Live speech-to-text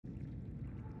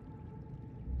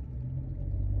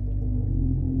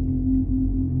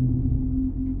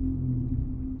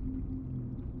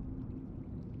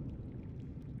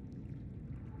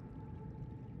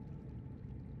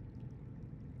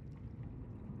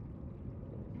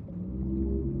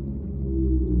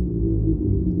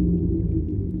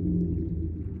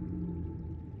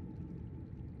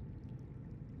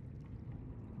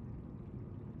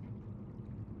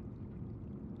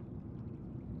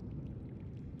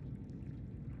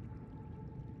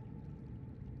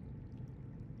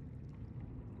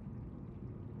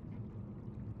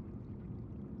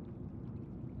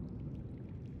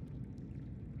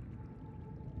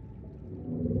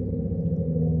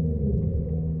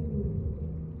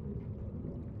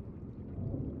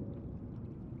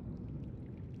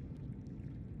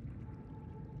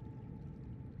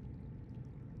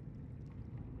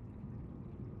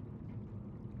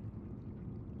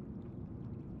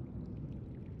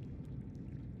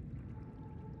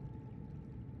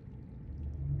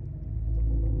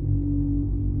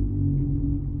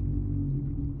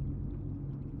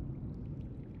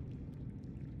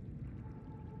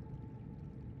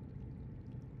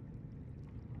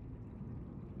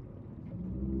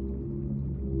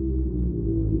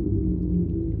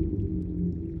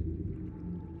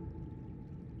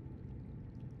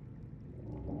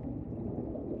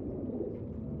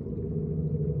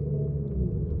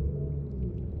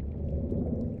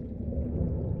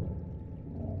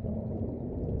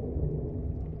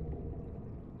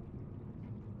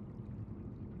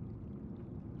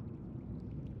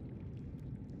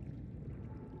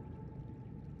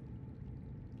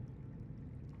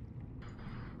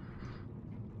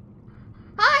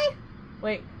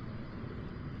Wait.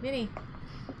 Minnie.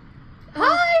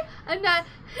 Hi! I'm not.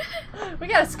 We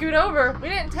gotta scoot over. We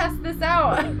didn't test this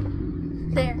out.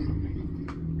 There.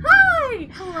 Hi!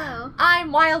 Hello.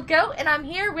 I'm Wild Goat, and I'm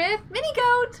here with Mini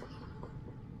Goat.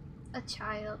 A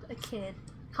child. A kid.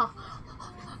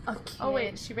 A kid. Oh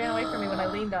wait, she ran away from me when I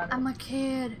leaned on her. I'm a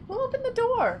kid. Who opened the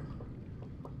door?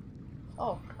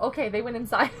 Oh, okay, they went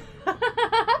inside.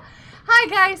 Hi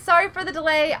guys, sorry for the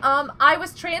delay. I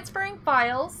was transferring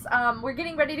files. We're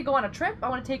getting ready to go on a trip. I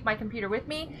want to take my computer with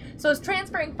me. So I was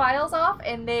transferring files off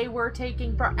and they were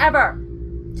taking forever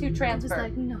to transfer. I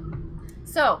was like, no.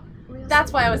 So,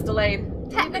 that's why I was delayed.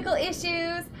 Technical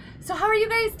issues. So how are you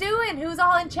guys doing? Who's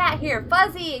all in chat here?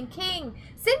 Fuzzy and King.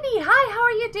 Cindy, hi, how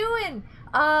are you doing?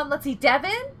 Let's see,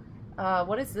 Devin.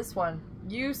 What is this one?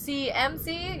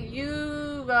 UCMC,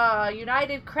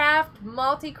 United Craft,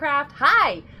 Multicraft.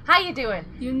 Hi, how you doing?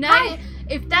 United. Hi.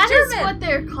 If that German. is what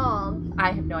they're called,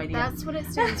 I have no idea. that's what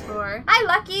it stands for. Hi,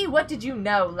 Lucky. What did you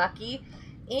know, Lucky?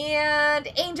 And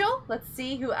Angel. Let's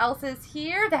see who else is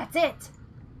here. That's it.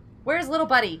 Where's little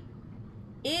buddy?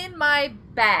 In my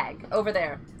bag over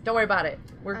there. Don't worry about it.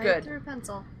 We're good. I threw a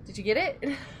pencil. Did you get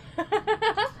it?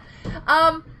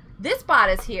 This bot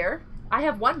is here. I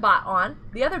have one bot on.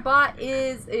 The other bot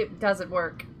is... It doesn't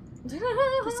work. Does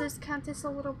this count as a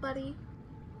little buddy?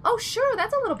 Oh, sure.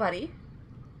 That's a little buddy.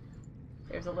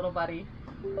 There's a little buddy.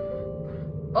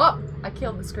 Oh, I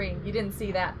killed the screen. You didn't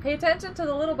see that. Pay attention to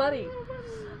the little buddy.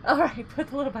 All right, put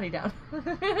the little buddy down.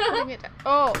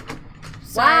 Oh.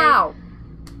 Sorry. Wow.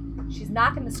 She's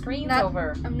knocking the screens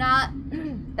over. I'm not.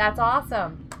 That's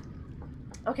awesome.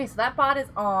 Okay, so that bot is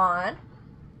on.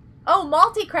 Oh,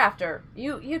 Multicrafter.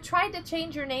 You tried to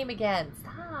change your name again.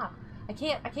 Stop. I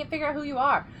can't figure out who you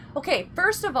are. Okay,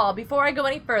 first of all, before I go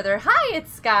any further, hi,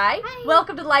 it's Sky. Hi.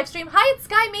 Welcome to the live stream. Hi, it's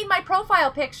Sky made my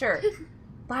profile picture.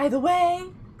 By the way,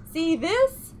 see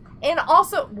this? And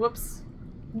also, whoops.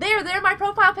 There, my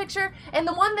profile picture. And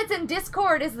the one that's in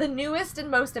Discord is the newest and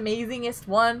most amazingest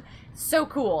one. So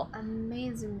cool.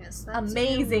 Amazingest. That's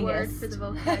Amazingest. a new word for the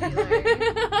vocabulary.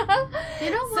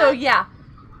 You know what? So, yeah.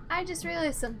 I just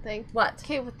realized something. What?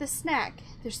 Okay, with this snack,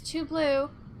 there's 2 blue,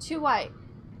 2 white.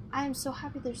 I am so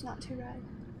happy there's not 2 red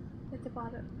at the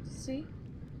bottom. See?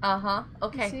 Uh-huh.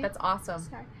 Okay, See? that's awesome.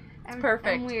 Sorry. It's perfect.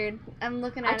 I'm weird. I'm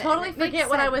looking at I it. totally and it makes forget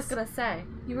what I sense. was going to say.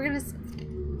 You were gonna.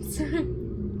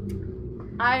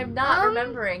 I'm not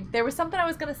remembering. There was something I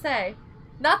was going to say.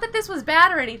 Not that this was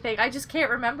bad or anything. I just can't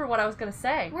remember what I was going to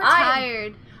say. We're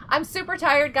tired. I'm super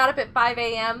tired. Got up at 5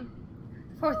 a.m.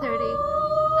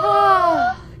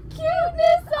 4:30.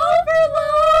 Cuteness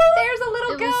overload! There's a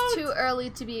little goat! It was too early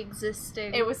to be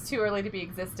existing. It was too early to be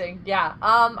existing. Yeah.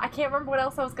 I can't remember what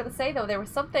else I was going to say, though. There was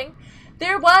something.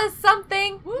 There was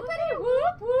something! Whoopity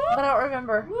whoop whoop! But I don't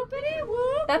remember. Whoopity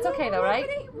whoop! That's okay, though, right?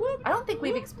 Whoop, I don't think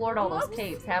we've explored all those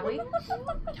caves, have we? We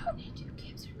don't need to.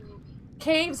 Caves are creepy.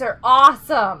 Caves are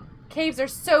awesome! Caves are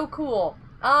so cool.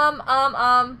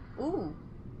 Ooh.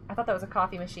 I thought that was a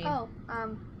coffee machine. Oh,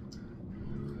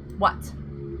 What?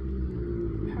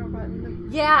 power button.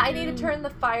 Yeah, I need to turn the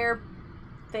fire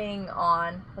thing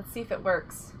on. Let's see if it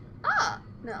works. Ah,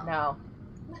 no. No.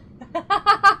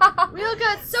 We all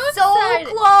got so So excited.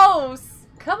 close!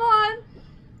 Come on.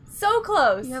 So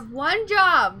close. You have one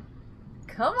job.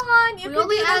 Come on, you We can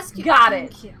only do ask this. you. Got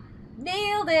it. Thank you.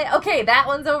 Nailed it. Okay, that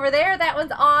one's over there. That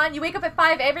one's on. You wake up at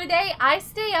 5 every day. I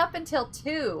stay up until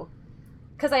 2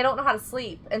 because I don't know how to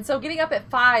sleep. And so getting up at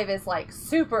 5 is like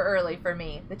super early for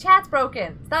me. The chat's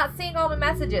broken. It's not seeing all my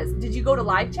messages. Did you go to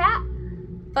live chat?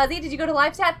 Fuzzy, did you go to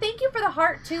live chat? Thank you for the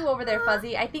heart too over there,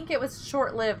 Fuzzy. I think it was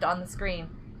short-lived on the screen.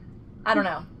 I don't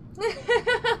know.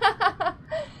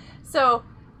 So,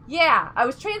 yeah, I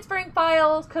was transferring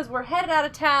files because we're headed out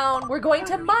of town. We're going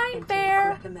to Mine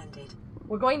Fair.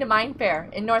 We're going to Mine Fair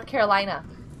in North Carolina.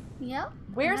 Yep.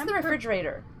 Where's And the I'm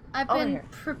refrigerator? I've Over been here.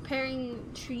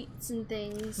 preparing treats and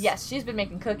things. Yes, she's been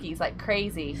making cookies like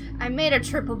crazy. I made a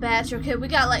triple batch, okay? We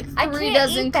got like I 3 can't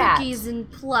dozen eat that. cookies and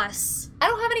plus. I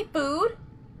don't have any food.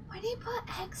 Why do you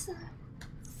put eggs in?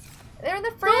 They're in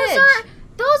the fridge.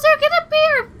 Those are gonna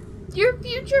be your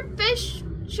future fish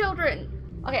children.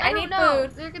 Okay, I I don't need know.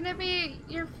 food. They're gonna be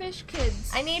your fish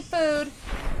kids. I need food.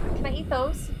 Can I eat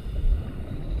those?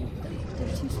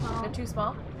 They're too small. They're too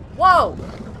small. Whoa!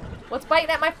 What's biting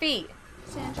at my feet?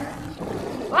 Sandra.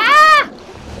 Ah!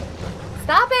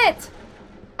 Stop it!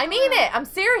 I mean it. I'm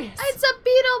serious. It's a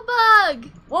beetle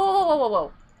bug. Whoa, whoa, whoa, whoa,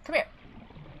 whoa. Come here.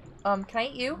 Can I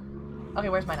eat you? Okay,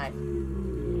 where's my knife?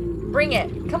 Bring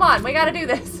it. Come on, we gotta do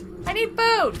this. I need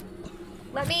food.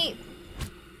 Let me...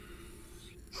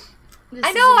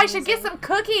 I know, I should get some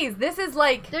cookies. This is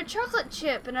like... They're chocolate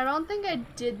chip, and I don't think I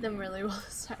did them really well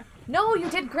this time. No, you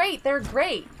did great. They're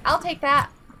great. I'll take that.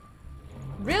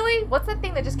 Really? What's that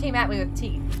thing that just came at me with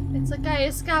teeth? It's a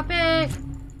gyroscopic.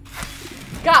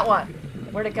 Got one.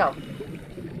 Where'd it go?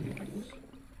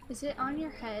 Is it on your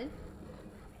head?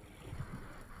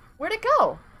 Where'd it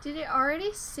go? Did it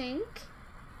already sink?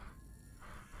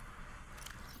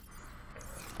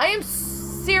 I am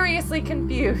seriously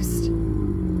confused.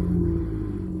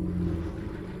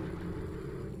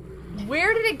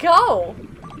 Where did it go?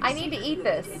 I need to eat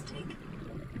this.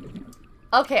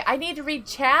 Okay, I need to read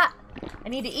chat. I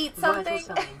need to eat something.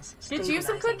 Did you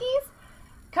some cookies?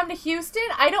 Come to Houston?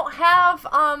 I don't have,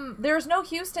 there's no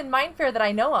Houston Mine Fair that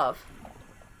I know of.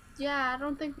 Yeah, I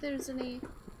don't think there's any.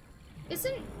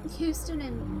 Isn't Houston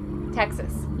in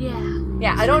Texas. Yeah.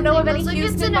 Yeah, I don't know of any like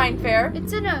Houston Mine Fair.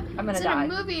 It's in a I'm gonna die. a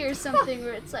movie or something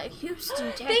where it's like Houston,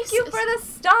 Texas. Thank you for the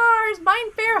stars,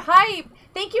 Mine Fair hype.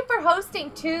 Thank you for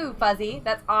hosting too, Fuzzy.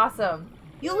 That's awesome.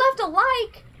 You left a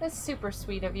like. That's super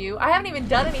sweet of you. I haven't even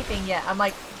done anything yet. I'm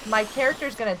like, my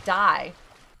character's gonna die.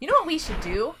 You know what we should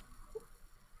do?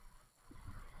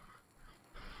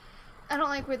 I don't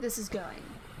like where this is going.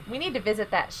 We need to visit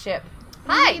that ship.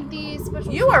 We Hi! need these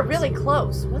special You are things. really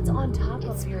close. What's on top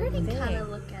It's of your pretty thing? kind of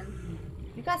looking.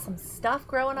 You got some stuff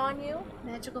growing on you?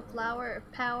 Magical flower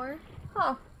of power.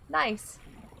 Huh. Nice.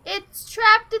 It's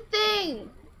trapped a thing.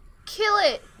 Kill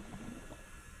it.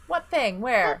 What thing?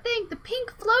 Where? That thing, the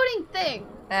pink floating thing.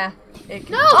 It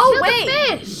can... No, oh, kill wait! the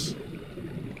fish.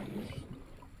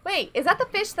 Wait, is that the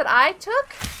fish that I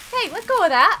took? Hey, let go of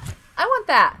that. I want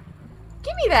that.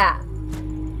 Give me that.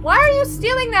 Why are you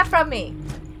stealing that from me?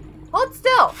 Hold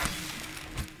still.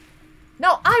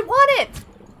 No, I want it.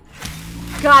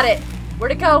 Got it.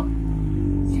 Where'd it go?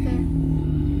 It's there.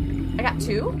 I got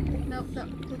two? Nope, nope.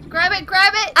 Grab it,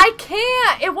 grab it. I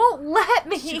can't. It won't let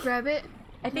me. Did you grab it?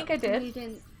 I think Nope, I did. You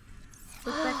didn't.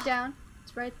 Look back down.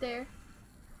 It's right there.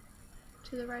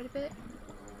 To the right of it.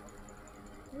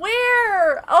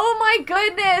 Where? Oh my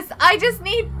goodness. I just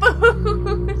need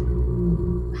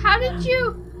food. How did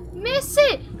you miss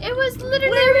it? It was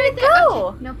literally Where right did it there. go?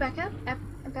 Okay. No, back up.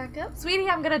 Back up. Sweetie,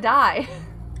 I'm gonna die.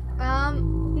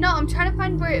 No, I'm trying to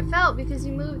find where it fell because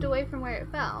you moved away from where it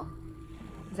fell.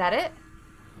 Is that it?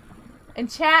 And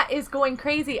chat is going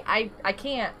crazy. I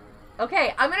can't.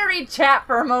 Okay, I'm gonna read chat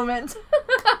for a moment.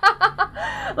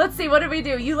 Let's see, what did we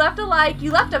do? You left a like, you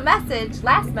left a message,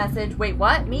 last message. Wait,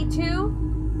 what? Me too?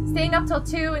 Staying up till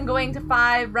 2 and going to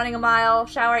 5, running a mile,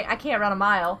 showering. I can't run a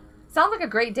mile. Sounds like a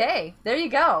great day. There you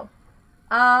go.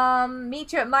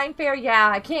 Meet you at Mine Fair. Yeah,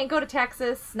 I can't go to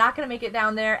Texas. Not gonna make it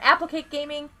down there. Applecake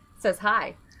Gaming says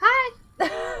hi. Hi.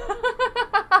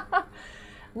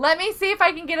 Let me see if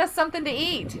I can get us something to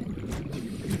eat.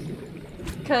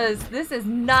 Because this is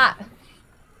not...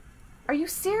 Are you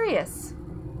serious?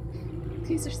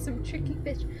 These are some tricky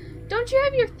fish. Don't you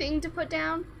have your thing to put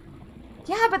down?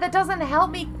 Yeah, but that doesn't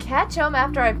help me catch them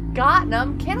after I've gotten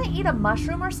them. Can I eat a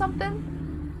mushroom or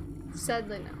something?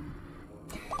 Sadly,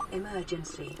 no.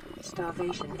 Emergency.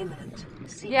 Starvation imminent.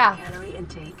 Seek Yeah. calorie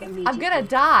intake immediately. I'm gonna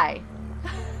die.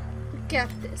 Get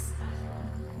this.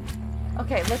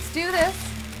 Okay, let's do this.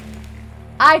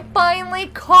 I finally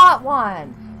caught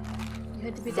one. You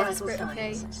had to be Vital desperate,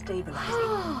 okay? signs stabilizing.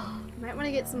 You might want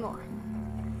to get some more.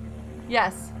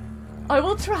 Yes, I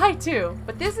will try to,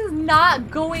 but this is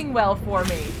not going well for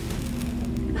me.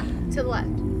 To the left.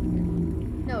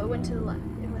 No, it went to the left.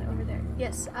 It went over there.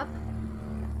 Yes, up.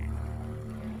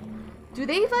 Do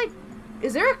they like...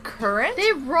 Is there a current?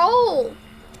 They roll.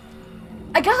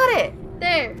 I got it!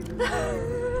 There.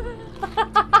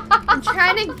 I'm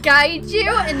trying to guide you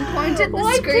and point at the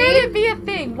Why screen. can't it be a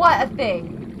thing? What a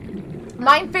thing?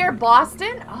 Mine Fair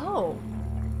Boston? Oh.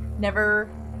 Never...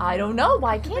 I don't know.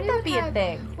 Why can't that be a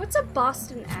thing? What's a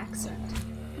Boston accent?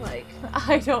 Like...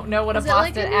 I don't know what a Is it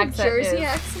like Boston a New accent Jersey is.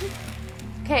 accent?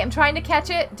 Okay, I'm trying to catch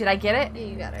it. Did I get it? Yeah,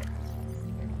 you got it.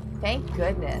 Thank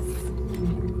goodness.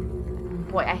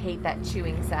 Boy, I hate that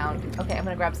chewing sound. Okay, I'm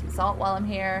gonna grab some salt while I'm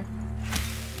here.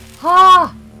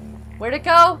 Ah! Where'd it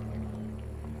go?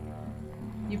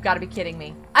 You've got to be kidding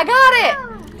me. I got it!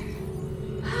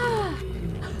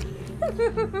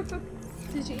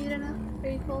 Did you eat enough? Are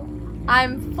you full?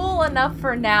 I'm full enough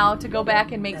for now to go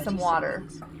back and make 30 some water.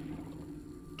 seconds.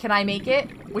 Can I make it?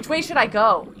 Which way should I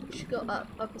go? You should go up.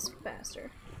 Up is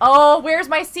faster. Oh, where's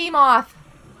my sea moth?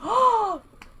 Oh!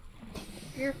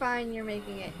 You're fine. You're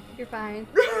making it. You're fine.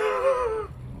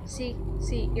 See,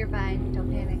 you're fine.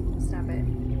 Don't panic. Stop it.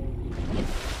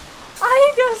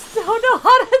 I just don't know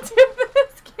how to do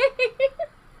this game.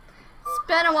 It's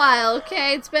been a while,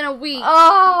 okay? It's been a week.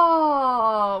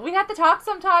 Oh, we have to talk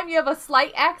sometime. You have a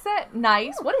slight accent.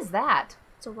 Nice. What is that?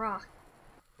 It's a rock.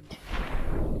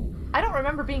 I don't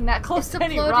remember being that close It's a to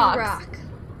any floating rocks. rock.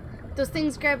 Those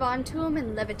things grab onto them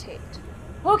and levitate.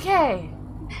 Okay.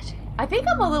 Magic. I think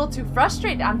I'm a little too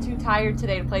frustrated. I'm too tired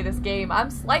today to play this game. I'm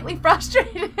slightly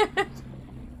frustrated.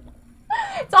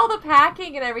 It's all the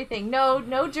packing and everything.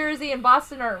 No, Jersey and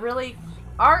Boston aren't really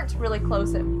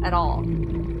close at all.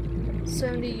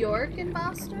 So New York and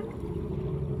Boston?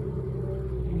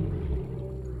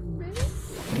 Maybe?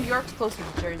 New York's closer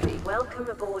to Jersey. Welcome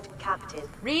aboard, Captain.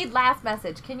 Read last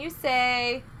message. Can you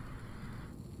say...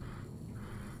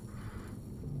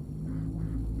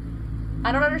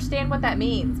 I don't understand what that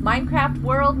means. Minecraft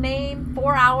world name,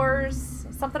 4 hours,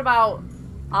 something about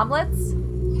omelets?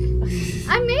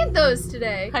 I made those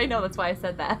today. I know, that's why I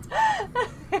said that.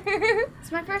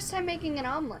 It's my first time making an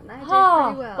omelet, and I did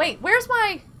pretty well. Wait, where's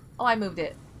my... Oh, I moved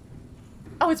it.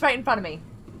 Oh, it's right in front of me.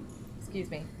 Excuse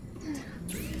me.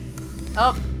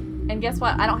 Oh, and guess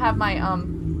what? I don't have my,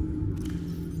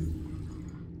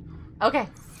 Okay.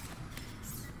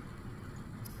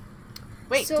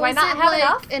 Wait, so do I not is it have like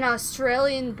enough? an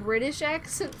Australian British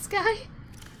accent, Sky?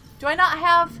 Do I not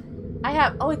have... I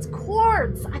have... Oh, it's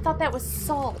quartz. I thought that was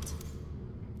salt.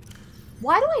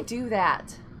 Why do I do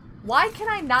that? Why can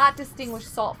I not distinguish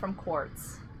salt from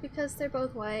quartz? Because they're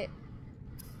both white.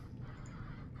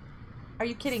 Are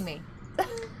you kidding me?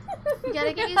 You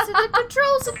gotta get used to the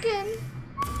controls again.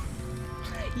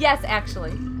 Yes,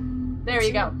 actually. There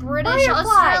you go. British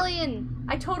Firefly. Australian.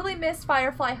 I totally missed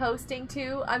Firefly hosting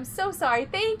too. I'm so sorry.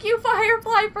 Thank you,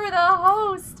 Firefly, for the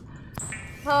host.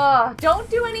 Don't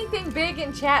do anything big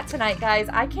in chat tonight, guys.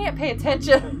 I can't pay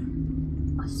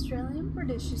attention. Australian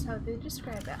British is how they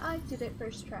describe it. I did it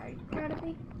first try. You proud of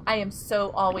me? I am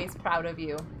so always proud of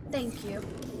you. Thank you.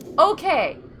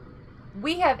 Okay.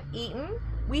 We have eaten.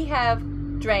 We have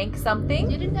drank something.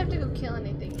 You didn't have to go kill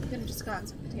anything. You could have just gotten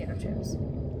some potato chips.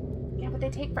 Yeah, but they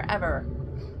take forever.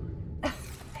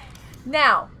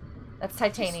 Now, that's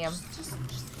titanium. Just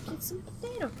get some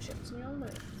potato chips and you'll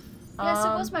live. Yes, it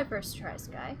was my first try,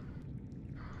 Sky.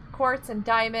 Quartz and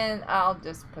diamond. I'll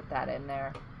just put that in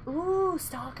there. Ooh,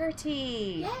 stalker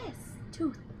tea. Yes,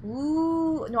 tooth.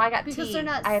 Ooh, no, I got Because tea. they're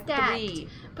not I have stacked. 3.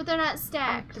 But they're not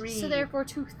stacked. 3. So therefore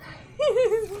tooth.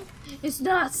 It's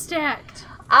not stacked.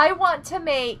 I want to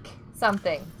make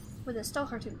something. With a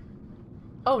stalker tooth.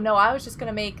 Oh no, I was just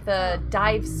gonna make the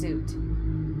dive suit.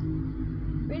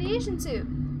 Radiation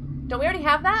suit. Don't we already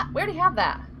have that? We already have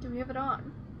that. Do we have it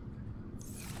on?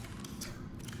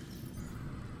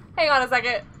 Hang on a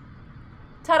second.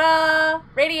 Ta-da!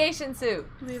 Radiation suit.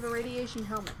 Do we have a radiation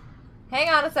helmet? Hang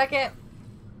on a second.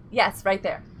 Yes, right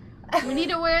there. We need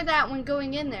to wear that when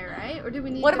going in there, right? Or do we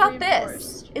need What to about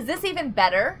reinforce? this? Is this even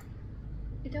better?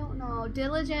 I don't know.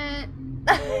 Diligent.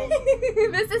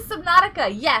 This is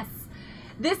Subnautica. Yes.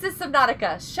 This is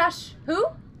Subnautica. Shush. Who?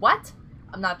 What?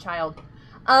 I'm not a child.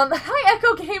 Hi,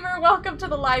 Echo Gamer. Welcome to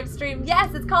the live stream.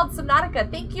 Yes, it's called Subnautica.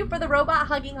 Thank you for the robot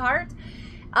hugging heart.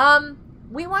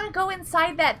 We want to go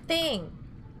inside that thing.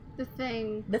 The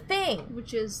thing. The thing.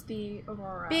 Which is the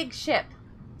Aurora. Big ship.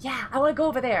 Yeah, I want to go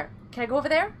over there. Can I go over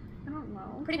there? I don't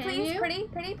know. Pretty Can please? you?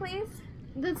 Pretty please?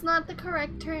 That's not the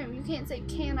correct term. You can't say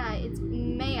can I. It's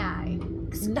may I.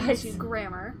 Excuse Nice. you,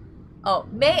 grammar. Oh,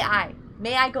 may I?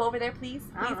 May I go over there, please?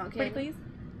 I don't know, Pretty Katie. please?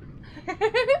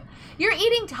 You're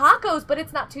eating tacos, but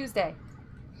it's not Tuesday.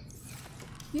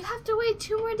 You have to wait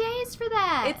 2 more days for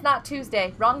that. It's not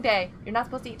Tuesday. Wrong day. You're not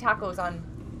supposed to eat tacos on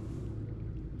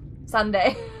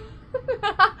Sunday.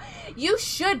 You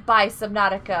should buy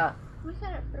Subnautica. We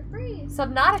got it for free.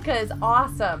 Subnautica is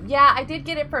awesome. Yeah, I did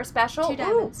get it for a special. 2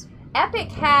 diamonds. Ooh,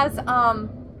 Epic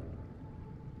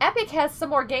has some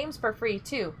more games for free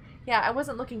too. Yeah, I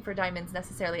wasn't looking for diamonds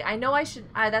necessarily. I know I should,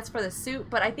 that's for the suit,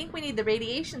 but I think we need the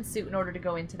radiation suit in order to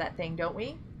go into that thing, don't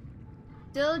we?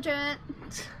 Diligent.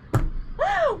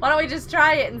 Why don't we just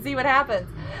try it and see what happens?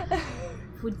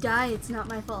 If we die, it's not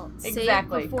my fault.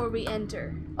 Exactly. Save before we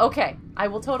enter. Okay, I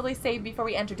will totally save before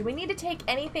we enter. Do we need to take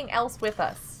anything else with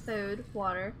us? Food,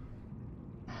 water,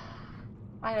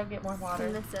 I don't get more water.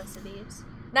 necessities.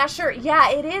 Not sure. Yeah,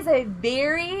 it is a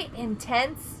very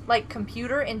intense, like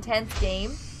computer intense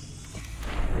game.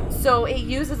 So it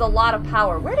uses a lot of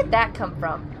power. Where did that come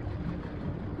from?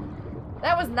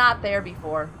 That was not there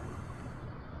before.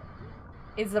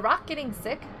 Is the rock getting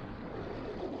sick?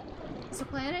 Is the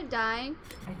planet dying?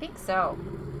 I think so.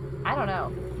 I don't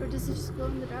know. Or does it just glow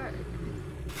in the dark?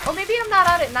 Or maybe I'm not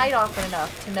out at night often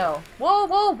enough to know. Whoa,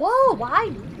 whoa, whoa!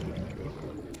 Why?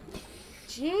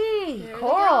 Gee, There we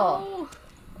Coral. go.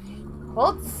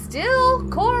 Hold still,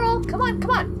 Coral. Come on,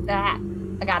 come on. Ah,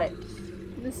 I got it.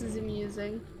 This is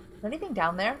amusing. Is there anything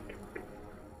down there?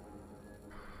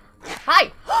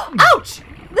 Hi! Ouch!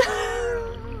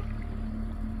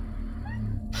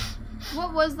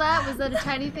 was that? Was that a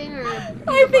tiny thing or a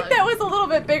I think that was a little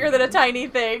bit bigger than a tiny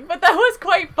thing, but that was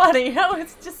quite funny. I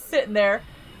was just sitting there.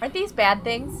 Aren't these bad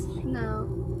things? No.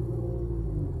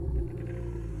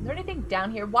 Is there anything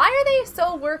down here? Why are they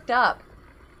so worked up?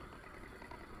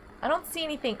 I don't see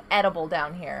anything edible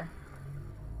down here.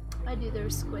 I do.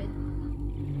 There's squid.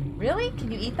 Really?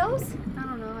 Can you eat those? I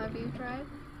don't know. Have you tried?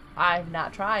 I've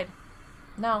not tried.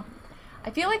 No.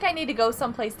 I feel like I need to go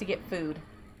someplace to get food.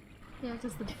 Yeah,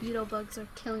 because the beetle bugs are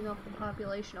killing off the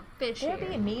population of fish They're here.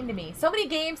 being mean to me. So many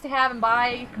games to have and buy.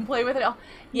 You can play with it all.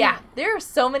 Yeah, there are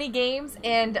so many games,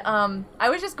 and I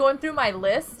was just going through my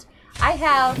list. I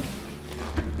have...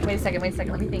 Wait a second.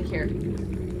 Let me think here.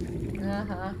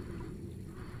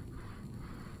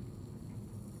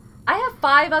 I have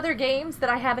 5 other games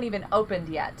that I haven't even opened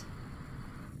yet.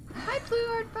 Hi, Blue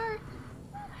Aardvark.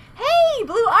 Hey,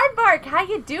 Blue Aardvark, how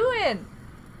you doing?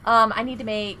 I need to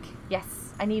make...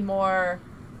 Yes, I need more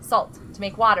salt to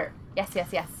make water. Yes.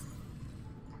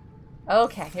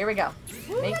 Okay, here we go.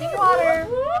 Making water.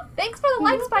 Thanks for the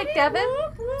light spike, Devin.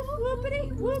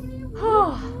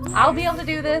 I'll be able to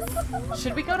do this.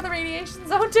 Should we go to the radiation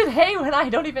zone today when I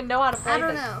don't even know how to play I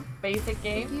don't this know. basic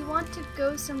game? If you want to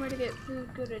go somewhere to get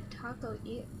food, go to Taco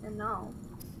Eat. And no.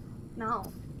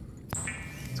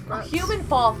 It's gross. Human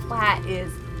Fall Flat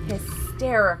is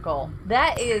hysterical.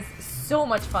 That is so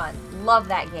much fun. Love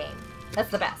that game. That's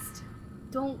the best.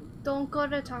 Don't go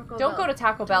to Taco Bell. Don't go to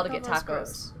Taco Bell to get Bell's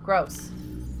tacos. Gross.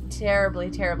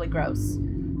 Terribly gross.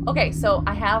 Okay, so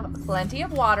I have plenty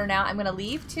of water now. I'm going to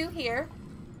leave 2 here.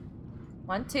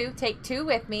 1, 2. Take 2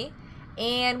 with me.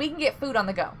 And we can get food on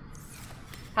the go.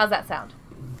 How's that sound?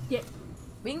 Yeah.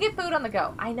 We can get food on the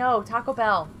go. I know, Taco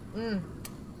Bell.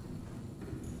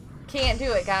 Can't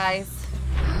do it, guys.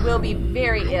 We'll be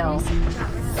very ill.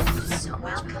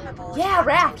 Welcome aboard. Yeah,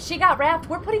 Raft. She got Raft.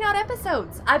 We're putting out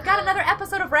episodes. I've got another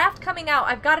episode of Raft coming out.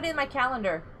 I've got it in my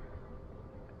calendar.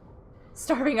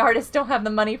 Starving artists don't have the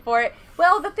money for it.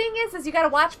 Well, the thing is you gotta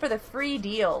watch for the free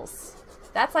deals.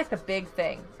 That's like the big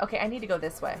thing. Okay, I need to go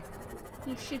this way.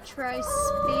 You should try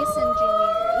Space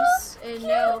Engineers. And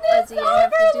no, Fuzzy, I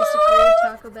have to disagree.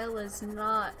 Taco Bell is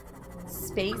not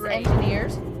Space great.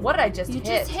 Engineers? What did I just hit?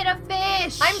 You just hit a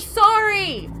fish! I'm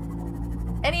sorry!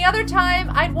 Any other time,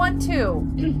 I'd want to.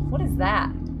 What is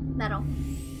that? Metal.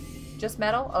 Just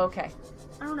metal? Okay.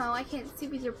 I don't know, I can't see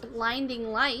with your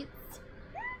blinding lights.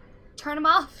 Turn them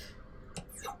off.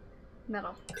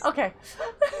 Metal. Okay.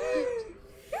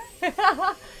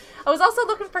 I was also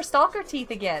looking for stalker teeth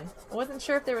again. I wasn't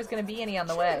sure if there was going to be any on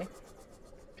the way.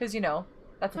 Because, you know,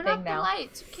 that's a Turn thing off now. the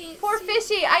lights. You can't Poor see.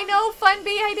 Fishy. I know, Fun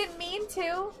Bee. I didn't mean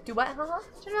to. Do what? Turn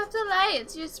off the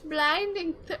lights. You're just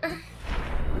blinding her.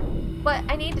 But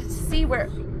I need to see where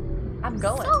I'm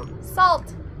going.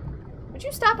 Salt. Would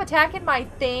you stop attacking my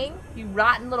thing, you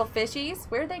rotten little fishies?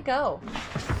 Where'd they go?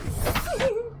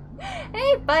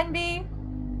 Hey, Fun Bee.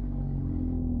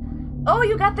 Oh,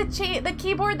 you got the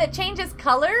keyboard that changes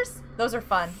colors? Those are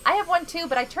fun. I have one too,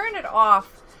 but I turned it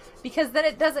off because then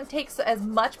it doesn't take as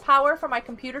much power for my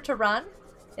computer to run.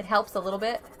 It helps a little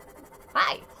bit.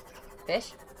 Hi,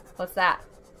 fish. What's that?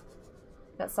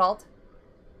 Is that salt?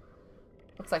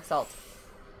 Looks like salt.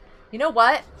 You know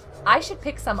what? I should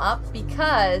pick some up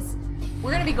because we're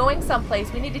going to be going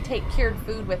someplace. We need to take cured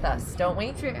food with us, don't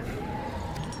we? True.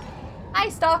 Hi,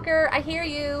 Stalker. I hear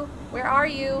you. Where are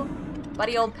you?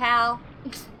 Buddy old pal.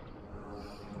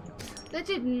 That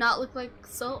did not look like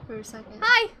salt for a second.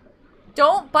 Hi.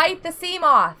 Don't bite the sea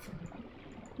moth.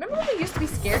 Remember when we used to be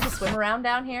scared to swim around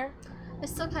down here? I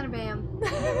still kind of am.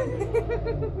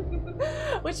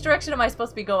 Which direction am I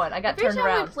supposed to be going? I got Every turned time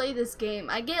around. I play this game,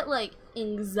 I get like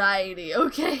anxiety,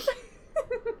 okay?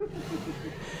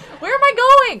 Where am I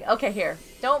going? Okay, here.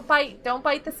 Don't bite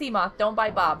the sea moth. Don't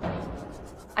bite Bob.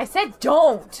 I said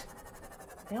don't.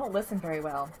 They don't listen very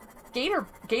well. Gator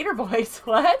boys,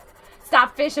 what?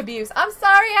 Stop fish abuse. I'm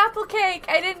sorry, Apple Cake.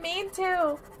 I didn't mean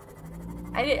to.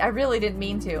 I really didn't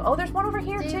mean to. Oh, there's one over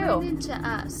here They too. ran into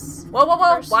us. Whoa.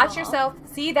 First of Watch all. yourself.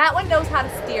 See, that one knows how to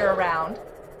steer around.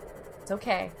 It's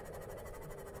okay.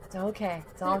 It's okay.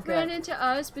 It's all It ran good. into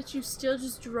us, but you still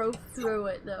just drove through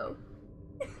it, though.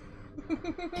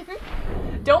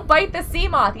 Don't bite the sea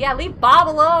moth. Yeah, leave Bob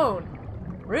alone.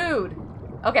 Rude.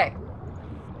 Okay.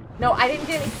 No, I didn't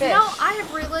get any fish. You know, I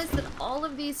have realized that all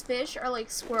of these fish are like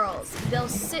squirrels. They'll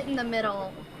sit in the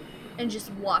middle and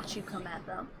just watch you come at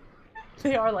them.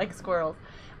 They are like squirrels.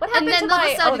 What And happened then to they'll my...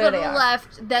 decide Oh, to there go to they the are.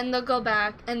 left, then they'll go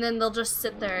back, and then they'll just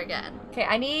sit there again. Okay,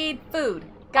 I need food.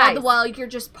 All Guys, the while, you're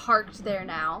just parked there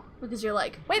now because you're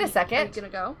like, wait a Are second. you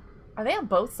gonna go? Are they on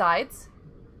both sides?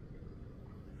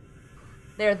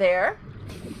 They're there.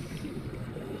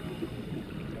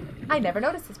 I never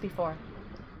noticed this before.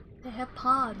 They have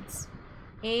pods.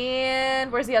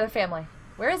 And where's the other family?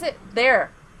 Where is it?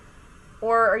 There.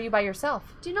 Or are you by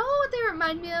yourself? Do you know what they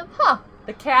remind me of? Huh.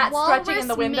 The cat Walrus stretching in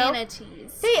the window.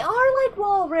 manatees. They are like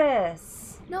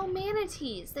walrus. No,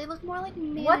 manatees. They look more like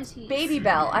manatees. What's Baby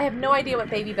Bell? I have no idea what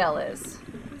Baby Bell is.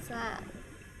 What's that?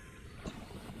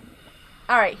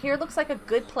 Alright, here looks like a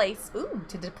good place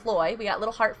to deploy. We got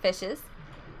little heart fishes.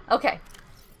 Okay.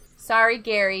 Sorry,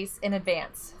 Gary's in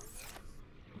advance.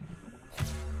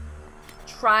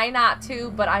 Try not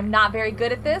to, but I'm not very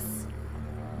good at this.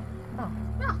 Oh.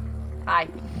 Oh. Hi.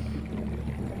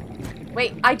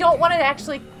 Wait, I don't want to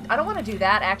do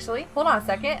that, actually. Hold on a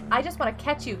second. I just want to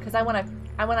catch you, because I want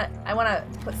to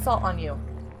put salt on you.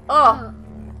 Oh.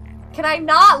 Can I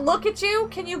not look at you?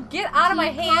 Can you get out of my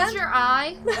hand? Close your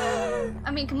eye.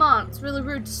 I mean, come on. It's really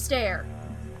rude to stare.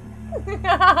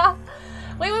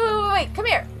 Wait. Come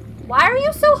here. Why are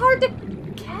you so hard to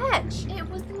catch? It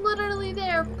was literally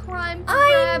there, prime for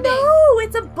I grabbing. know.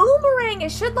 It's a boomerang.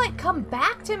 It should, like, come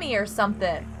back to me or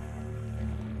something.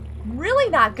 I'm really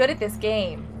not good at this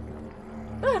game.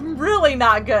 I'm really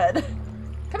not good.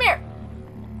 Come here.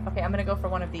 Okay, I'm gonna go for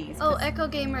one of these. Oh, Echo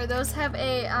Gamer, those have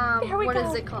a, what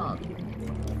is it called?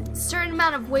 Certain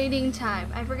amount of waiting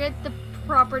time. I forget the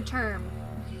proper term.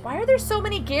 Why are there so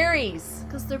many Garys?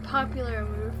 Because they're popular and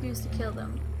we refuse to kill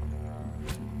them.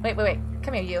 Wait.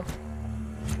 Come here, you.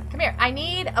 Come here. I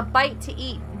need a bite to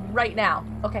eat right now.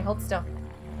 Okay, hold still.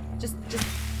 Just,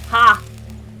 ha!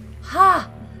 Ha!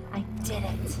 I did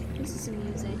it. This is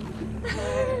amusing.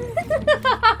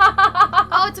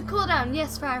 Oh, it's a cooldown.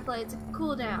 Yes, Firefly, it's a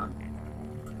cooldown.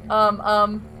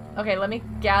 Okay, let me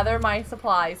gather my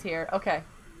supplies here. Okay.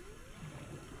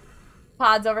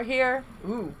 Pods over here.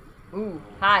 Ooh.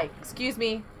 Hi. Excuse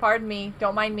me. Pardon me.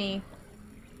 Don't mind me.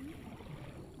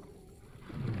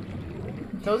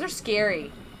 Those are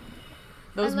scary.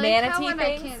 Those manatee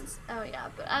things. Oh yeah,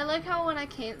 but I like how when I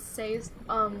can't say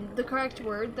the correct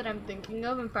word that I'm thinking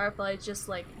of, and Firefly is just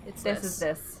like, it's this. This is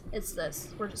this. It's this.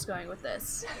 We're just going with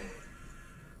this.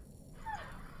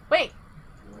 Wait.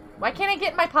 Why can't I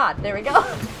get in my pod? There we go.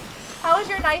 How is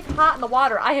your knife hot in the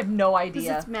water? I have no idea.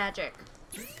 Because it's magic.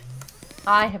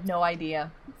 I have no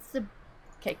idea. It's the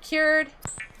Okay, cured.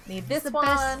 Need this one.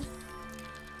 best.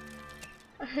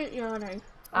 I hate yawning.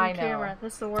 I know. Camera.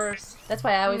 That's the worst. That's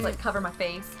why I always like cover my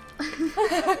face.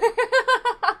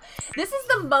 This is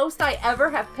the most I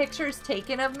ever have pictures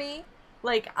taken of me.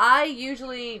 Like, I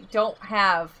usually don't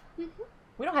have...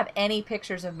 We don't have any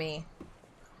pictures of me.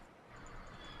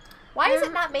 Why is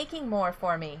it not making more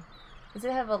for me? Does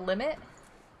it have a limit?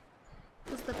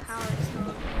 Because the power is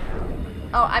not.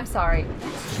 Oh, I'm sorry.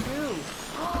 That's true.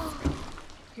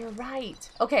 You're right.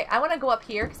 Okay, I want to go up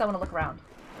here because I want to look around.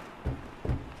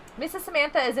 Mrs.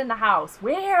 Samantha is in the house.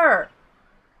 Where?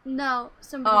 No,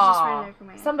 somebody just ran their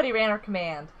command. Somebody ran her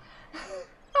command. I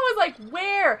was like,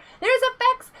 where? There's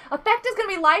Effects. Effect is going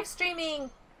to be live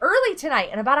streaming early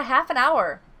tonight in about a half an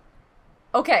hour.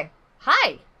 Okay.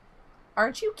 Hi.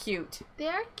 Aren't you cute? They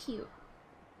are cute.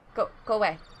 Go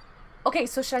away. Okay,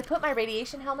 so should I put my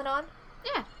radiation helmet on?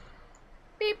 Yeah.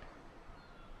 Beep.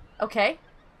 Okay.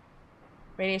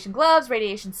 Radiation gloves,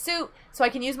 radiation suit, so I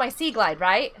can use my Sea Glide,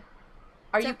 right?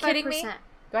 Are you kidding me?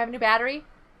 Do I have a new battery?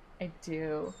 I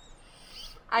do.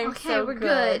 I'm so we're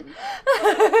good.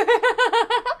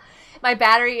 My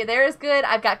battery there is good.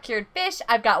 I've got cured fish.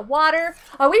 I've got water.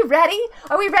 Are we ready?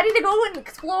 Are we ready to go and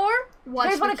explore? Watch,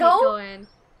 you guys want to go? go?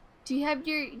 Do you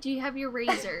have your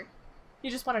razor?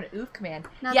 You just wanted an oof command.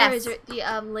 Not yes. the razor,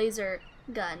 the laser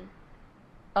gun.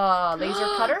 Laser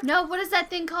cutter? No, what is that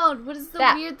thing called? What is the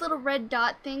weird little red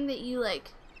dot thing that you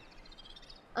like?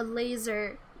 A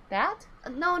laser. That?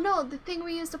 No, the thing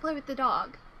we used to play with the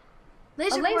dog.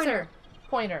 Laser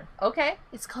pointer. Okay.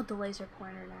 It's called the laser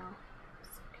pointer now.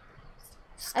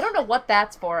 I don't know what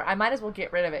that's for. I might as well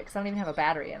get rid of it because I don't even have a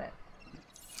battery in it.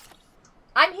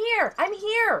 I'm here.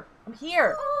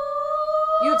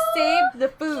 You have saved the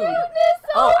food.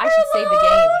 Oh, I should save the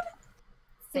game.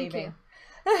 Saving.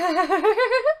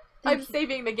 I'm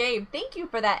saving the game. Thank you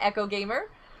for that, Echo Gamer.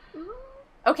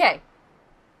 Okay.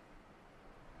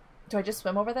 Do I just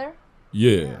swim over there?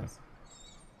 Yeah.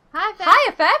 Hi, Effect. Hi,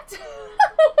 Effect.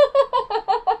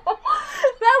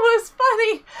 That was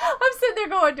funny. I'm sitting there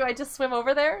going, do I just swim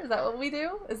over there? Is that what we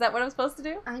do? Is that what I'm supposed to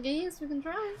do? I guess we can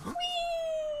try. Whee!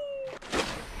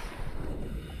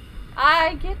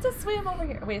 I get to swim over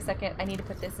here. Wait a second. I need to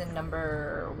put this in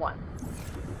number 1.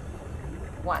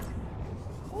 1.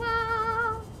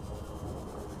 Wow.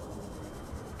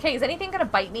 Okay, is anything gonna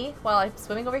bite me while I'm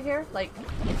swimming over here? Like,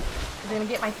 is it gonna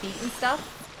get my feet and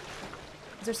stuff?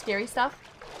 Is there scary stuff?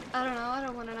 I don't know. I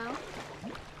don't want to know.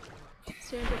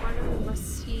 stay underwater, we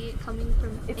must see it coming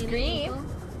from It's any green. angle.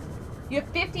 You have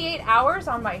 58 hours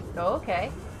on my... Oh,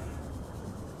 okay.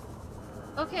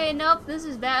 Okay, nope, this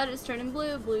is bad. It's turning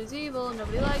blue. Blue's evil.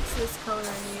 Nobody likes this color in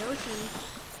the ocean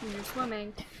when you're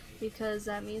swimming. Because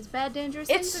that means bad, dangerous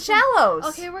things. It's shallows.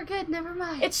 Okay, we're good. Never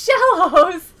mind. It's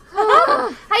shallows. How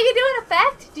you doing,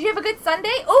 Effect? Did you have a good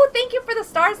Sunday? Oh, thank you for the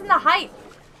stars and the hype.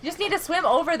 You just need to swim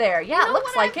over there. Yeah, You know it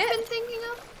looks what like I've it. been thinking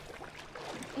of?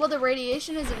 Well, the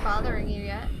radiation isn't bothering you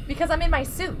yet. Because I'm in my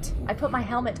suit. I put my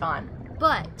helmet on.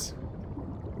 But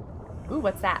Ooh,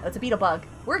 what's that? It's a beetle bug.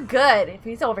 We're good if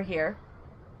he's over here.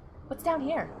 What's down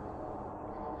here?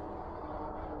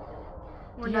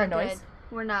 we're Do you hear not a good. noise?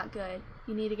 We're not good.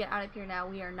 You need to get out of here now.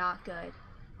 We are not good.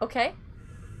 Okay.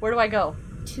 Where do I go?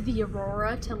 To the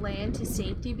Aurora, to land, to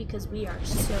safety, because we are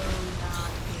so not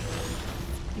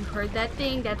good. You heard that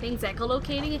thing? That thing's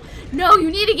echolocating it. No, you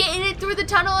need to get in it through the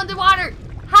tunnel underwater.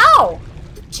 How?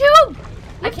 The tube! I You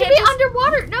have to can't be just-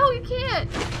 underwater. No, you can't.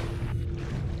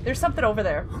 There's something over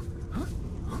there.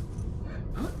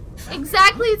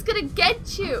 Exactly, it's gonna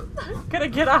get you. Gonna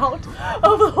get out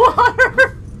of the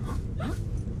water.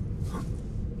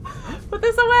 Put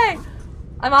this away.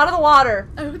 I'm out of the water.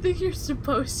 I don't think you're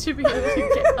supposed to be able to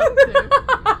get up there.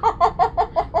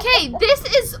 Okay, this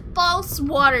is false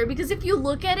water because if you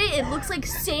look at it, it looks like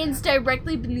sand's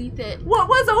directly beneath it. What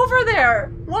was over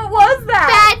there? What was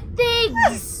that? Bad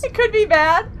things! It could be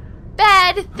bad.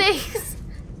 Bad things!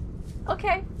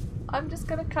 Okay. I'm just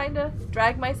gonna kind of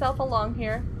drag myself along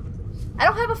here. I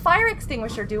don't have a fire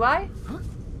extinguisher, do I?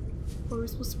 Where are we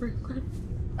supposed to bring one?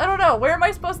 I don't know. Where am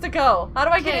I supposed to go? How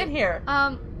do I get Okay, in here?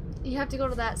 You have to go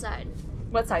to that side.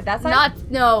 What side? That side?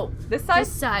 No. This side?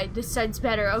 This side. This side's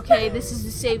better. Okay, this is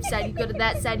the safe side. You go to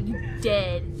that side, you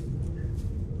dead.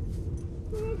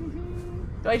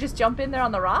 Do I just jump in there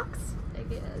on the rocks? I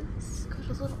guess. Go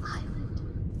to a little island.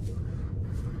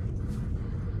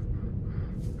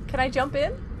 Can I jump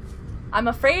in? I'm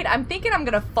afraid. I'm thinking I'm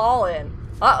gonna fall in.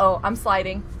 Uh-oh. I'm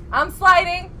sliding. I'm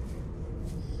sliding.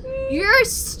 You're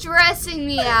stressing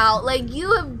me out. Like,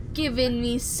 you have given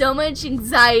me so much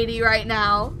anxiety right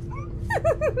now.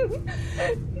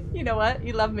 You know what?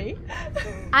 You love me.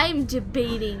 I'm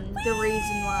debating the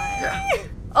reason why.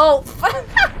 Oh,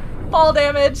 fall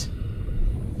damage.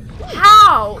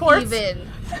 How, Quartz. even?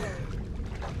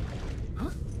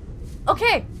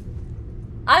 Okay.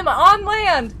 I'm on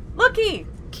land. Looky.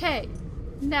 Okay,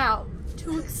 now,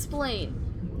 to explain.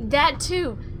 That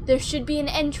too, there should be an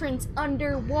entrance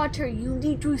underwater. You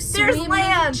need to There's swim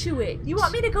land. to it. You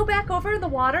want me to go back over in the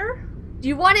water? Do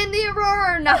you want in the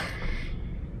Aurora or not?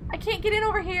 I can't get in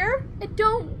over here. I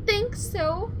don't think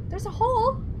so. There's a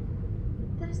hole.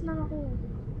 That is not a hole.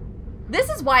 This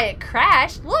is why it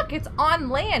crashed. Look, it's on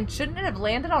land. Shouldn't it have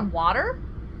landed on water?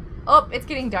 Oh, it's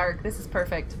getting dark. This is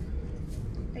perfect.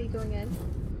 Are you going in?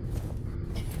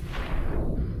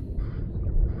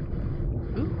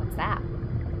 Ooh, what's that?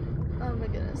 Oh my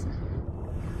goodness.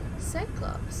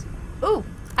 Cyclops. Ooh,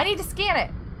 I need to scan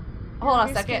it. Hold on a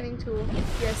Your second. scanning tool.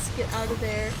 Yes, get out of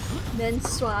there. Then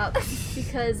swap.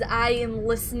 Because I am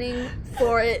listening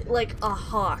for it like a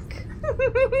hawk.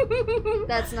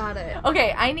 That's not it.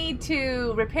 Okay, I need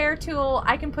to repair tool.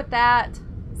 I can put that.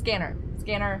 Scanner.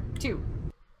 Scanner 2.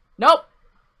 Nope.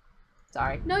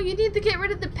 Sorry. No, you need to get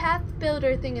rid of the path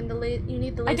builder thing and you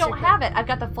need the laser I don't cutter. have it. I've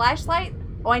got the flashlight.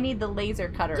 Oh, I need the laser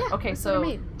cutter. Yeah, okay, that's what I so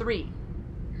mean. 3.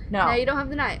 No. Now you don't have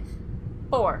the knife.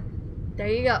 4. There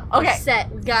you go. Okay. We're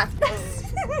set. We got this.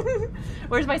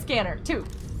 Where's my scanner? 2.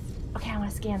 Okay, I want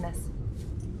to scan this.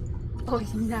 Oh,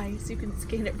 nice. You can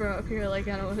scan it from up here like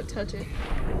I don't want to touch it.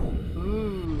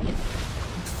 Ooh.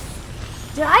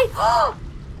 Did I?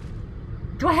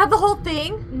 Do I have the whole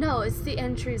thing? No, it's the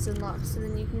entries unlocked, so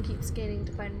then you can keep scanning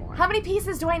to find more. How many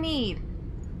pieces do I need?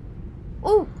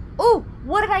 Ooh, ooh,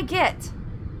 what did I get?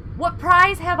 What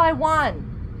prize have I won?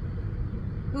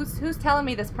 Who's telling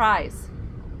me this prize?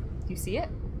 Do you see it?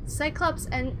 Cyclops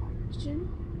engine?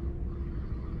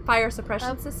 Fire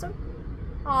suppression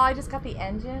system? Oh, I just got the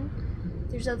engine.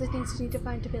 There's other things you need to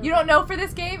find to build. You don't know for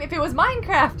this game? If it was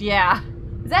Minecraft, yeah.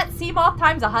 Is that Seamoth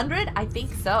times 100? I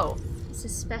think so. It's a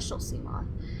special Seamoth.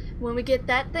 When we get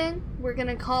that thing, we're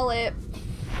gonna call it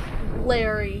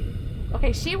Larry.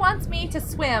 Okay, she wants me to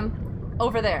swim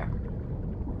over there.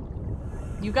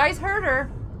 You guys heard her.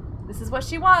 This is what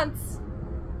she wants.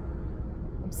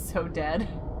 I'm so dead.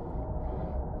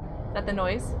 Is that the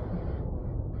noise?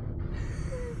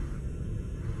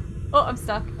 Oh, I'm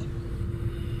stuck.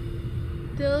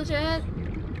 Diligent.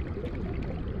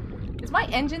 Is my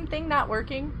engine thing not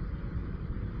working?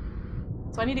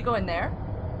 So I need to go in there?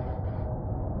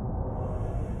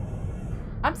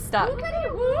 I'm stuck.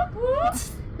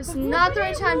 This is not the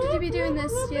right time to be doing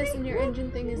this. Yes, and your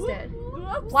engine thing is dead.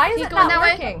 Why is it not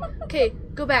working? Okay,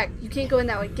 go back. You can't go in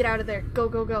that way. Get out of there. Go,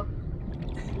 go, go.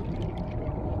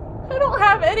 I don't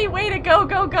have any way to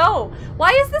go.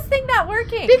 Why is this thing not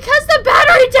working? Because the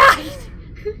battery died!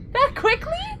 That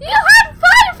quickly? You had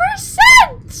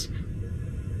 5%!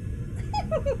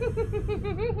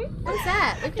 What is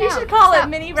that? Look You down. should call Stop. it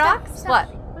mini Stop. rocks. Stop.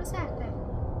 What? What is that thing?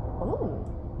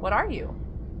 Oh, what are you?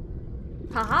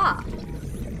 Haha.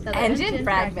 Another Engine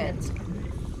fragment.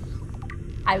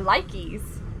 I like these.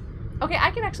 Okay,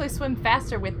 I can actually swim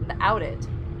faster without it.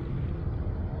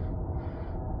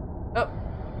 Oh.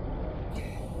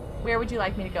 Where would you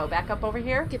like me to go? Back up over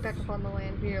here? Get back up on the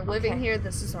land. We are living here.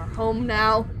 This is our home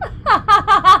now.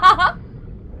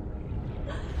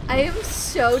 I am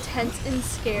so tense and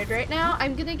scared right now.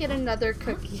 I'm gonna get another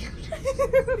cookie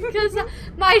because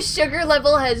my sugar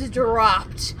level has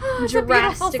dropped It's a beautiful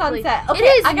drastically. sunset. Okay,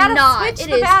 it is I gotta not. switch It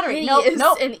the is battery. Nope, hideous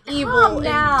nope. and evil Calm and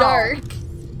down. dark.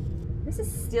 This is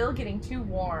still getting too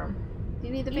warm. Do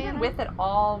you need the fan? Even on? with it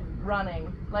all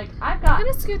running. Like, I've I'm got...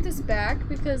 gonna scoot this back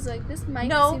because like this mic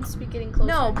No. seems to be getting closer.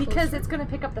 No, and because closer. it's gonna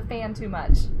pick up the fan too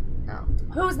much. Oh.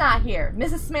 Who's not here?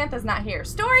 Mrs. Samantha's not here.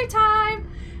 Story time!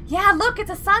 Yeah, look,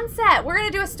 it's a sunset. We're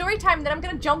gonna do a story time, then I'm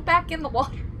gonna jump back in the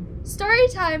water. Story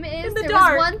time is In the there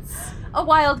dark. was once A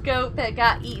wild goat that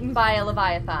got eaten by a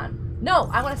leviathan. No,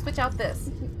 I want to switch out this.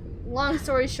 long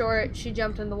story short, she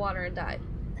jumped in the water and died.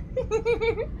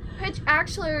 Which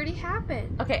actually already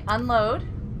happened. Okay, unload.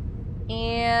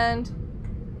 And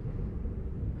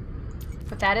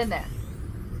put that in there.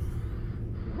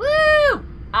 Woo!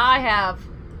 I have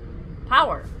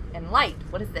power and light.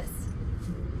 What is this?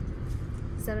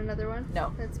 Is that another one?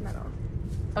 No. That's metal.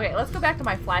 Okay, let's go back to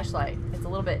my flashlight. It's a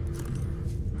little bit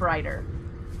brighter.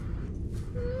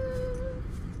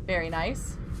 Very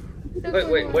nice.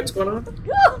 Wait, what's going on?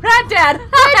 Oh, Rat Dad!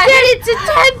 It's a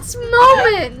tense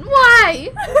moment. Why?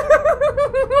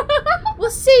 We'll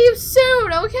see you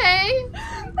soon, okay?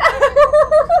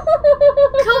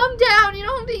 Calm down. You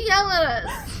don't have to yell at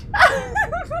us.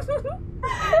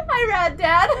 Hi, Rat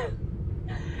Dad.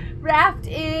 Raft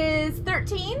is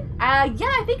 13. Yeah,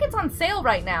 I think it's on sale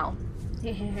right now.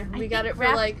 We got it for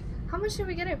Raft- like. How much did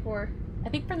we get it for? I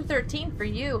think for the 13 for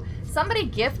you. Somebody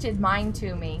gifted mine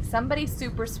to me. Somebody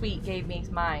super sweet gave me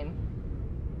mine.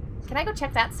 Can I go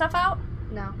check that stuff out?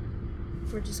 No.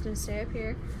 We're just gonna stay up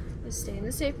here. We'll stay in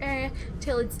the safe area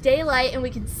till it's daylight and we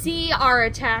can see our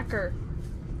attacker.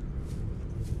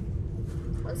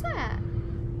 What's that?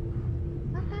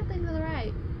 Not that thing to the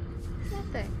right. That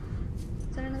thing.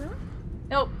 Is that another one?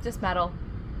 Nope, just metal.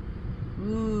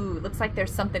 Ooh, looks like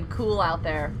there's something cool out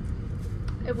there.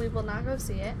 And we will not go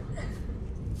see it.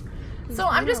 So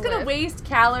I'm just gonna waste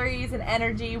calories and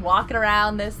energy walking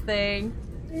around this thing.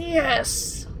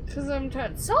 Yes! Because I'm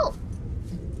tense. Salt!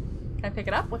 Can I pick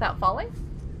it up without falling?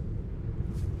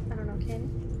 I don't know,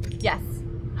 can you? Yes.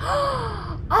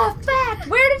 A fact!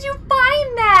 Where did you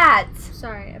find that?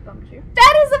 Sorry, I bumped you.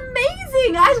 That is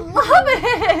amazing! I love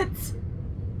it!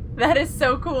 That is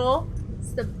so cool.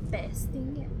 It's the best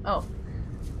thing yet. Oh.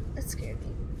 That scared me.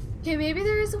 Okay, maybe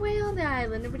there is a way on the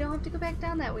island and we don't have to go back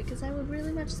down that way because I would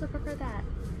really much so prefer that.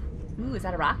 Ooh, is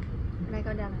that a rock? We're not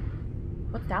going down there.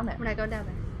 What's down there? We're not going down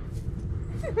there.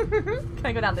 Can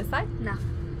I go down this side? No.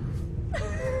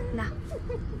 No.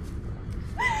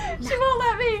 She won't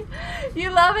let me. You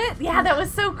love it? Yeah, that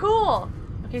was so cool.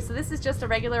 Okay, so this is just a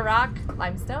regular rock,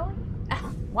 limestone.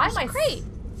 Why am I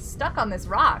stuck on this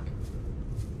rock?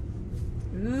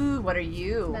 Ooh, what are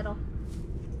you? Metal.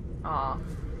 Aw.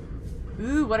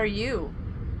 Ooh, what are you?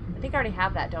 I think I already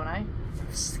have that, don't I?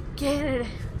 Scared.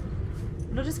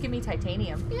 It'll just give me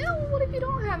titanium. Yeah, well, what if you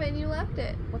don't have it and you left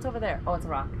it? What's over there? Oh, it's a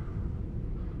rock.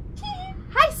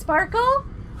 Hi, Sparkle.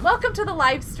 Welcome to the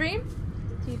live stream.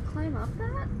 Do you climb up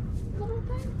that little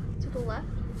thing? To the left?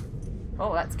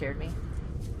 Oh, that scared me.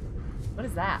 What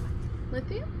is that?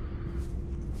 Lithium?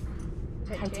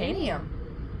 Titanium.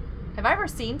 Have I ever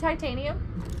seen titanium?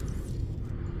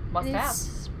 Must And have. it's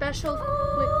special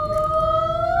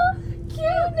Oh,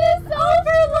 cuteness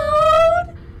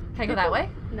overload! Can I go that way?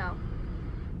 No.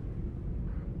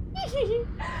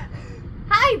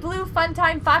 Hi, Blue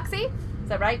Funtime Foxy. Is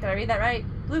that right? Did I read that right?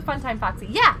 Blue Funtime Foxy.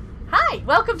 Yeah. Hi.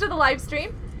 Welcome to the live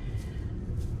stream.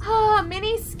 Oh,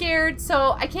 Minnie's scared,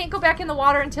 so I can't go back in the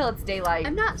water until it's daylight.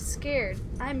 I'm not scared.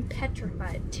 I'm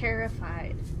petrified.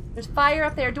 Terrified. There's fire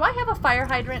up there. Do I have a fire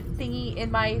hydrant thingy in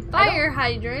my... Fire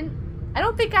hydrant. I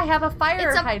don't think I have a fire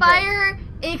It's a hydrant. fire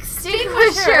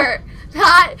extinguisher.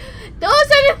 Not those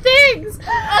are the things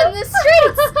on the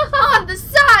streets, on the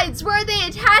sides where they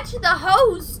attach the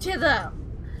hose to them.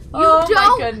 You Oh my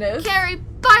don't goodness. carry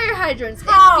fire hydrants.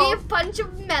 How? It'd be a bunch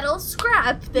of metal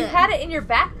scrap then. You had it in your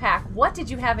backpack. What did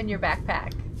you have in your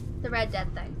backpack? The Red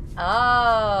Dead thing.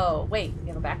 Oh, wait.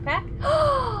 You have a backpack?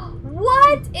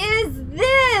 What is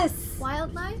this?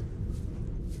 Wildlife?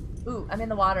 Ooh, I'm in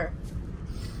the water.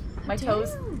 My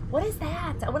toes. Damn. What is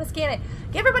that? I want to scan it.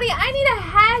 Everybody, I need a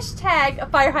hashtag a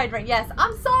fire hydrant. Yes,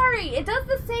 I'm sorry. It does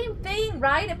the same thing,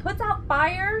 right? It puts out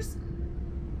fires.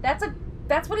 That's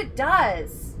what it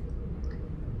does.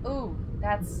 Ooh,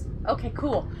 that's okay,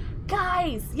 cool.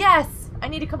 Guys, yes. I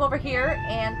need to come over here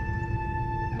and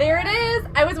there it is.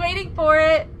 I was waiting for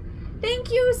it.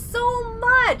 Thank you so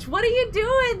much. What are you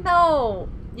doing though?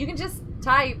 You can just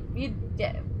type.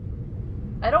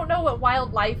 I don't know what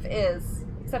wildlife is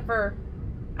except for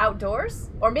outdoors,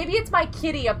 or maybe it's my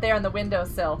kitty up there on the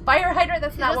windowsill. Fire hydrant.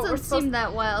 That's not what we're supposed. Seem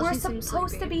that wild. We're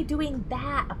supposed to be doing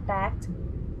that. Effect.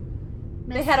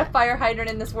 They had a fire hydrant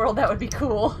in this world. That would be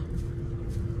cool.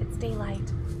 It's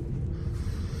daylight.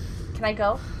 Can I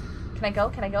go? Can I go?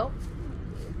 Can I go?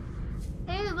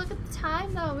 Hey, look at the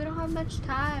time though. We don't have much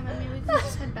time. I mean, we can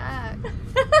just head back.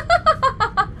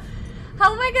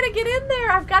 How am I gonna get in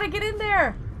there? I've got to get in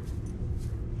there.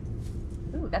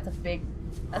 Ooh, that's a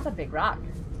big rock.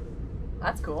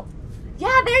 That's cool.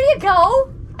 Yeah, there you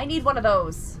go. I need one of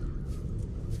those.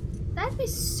 That'd be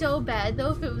so bad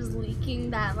though if it was leaking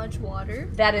that much water.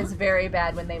 That is very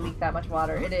bad when they leak that much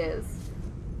water. It is.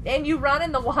 And you run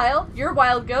in the wild. You're a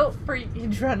wild goat. You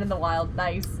run in the wild.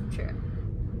 Nice. True.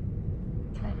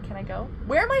 Can I go?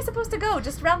 Where am I supposed to go?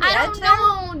 Just around the edge? I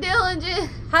don't know, Dylan.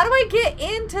 How do I get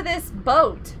into this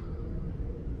boat?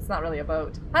 It's not really a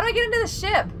boat. How do I get into the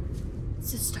ship?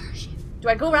 It's a starship. Do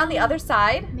I go around the other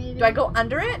side? Maybe. Do I go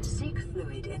under it? Seek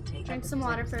fluid intake. Drink some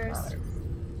water first.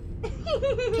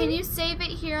 Can you save it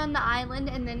here on the island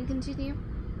and then continue?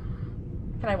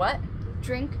 Can I what?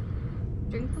 Drink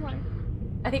the water.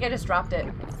 I think I just dropped it.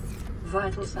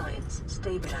 Vital signs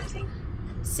stabilizing.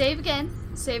 Save again.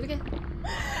 Save again.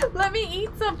 Let me eat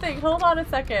something. Hold on a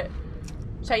second.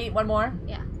 Should I eat one more?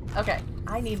 Yeah. Okay.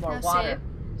 I need more Now water.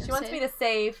 save. She Now wants save. me to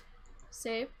save.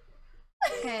 Save.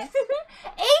 Okay.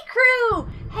 Hey, crew!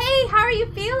 Hey, how are you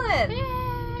feeling?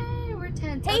 Yay, we're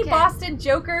tense. Hey, Okay. Boston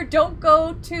Joker, don't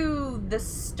go to the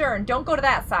stern. Don't go to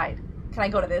that side. Can I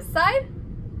go to this side?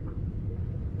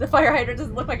 The fire hydrant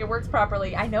doesn't look like it works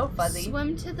properly. I know, Fuzzy.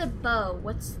 Swim to the bow.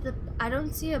 What's the... I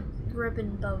don't see a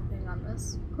ribbon bow thing on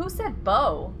this. Who said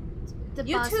bow? The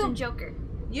YouTube- Boston Joker.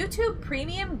 YouTube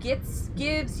Premium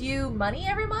gives you money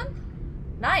every month?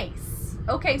 Nice.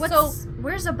 Okay,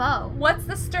 Where's a bow? what's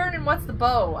the stern and what's the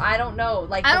bow? I don't know.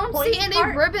 Like I the don't see pointy any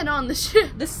part? ribbon on the ship.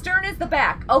 The stern is the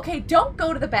back. Okay, don't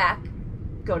go to the back.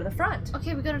 Go to the front.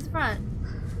 Okay, we go to the front.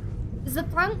 Is the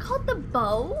front called the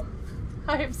bow?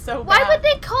 I am so Why bad. would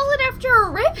they call it after a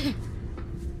ribbon?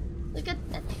 Like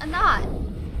a knot.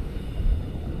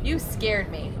 You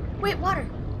scared me. Wait, water.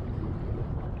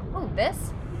 Oh, this?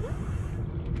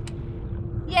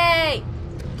 Yay!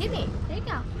 Gimme. There you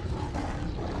go.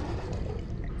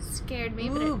 Scared me,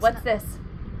 but Ooh, it's what's not. this?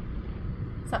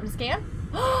 Something to scan?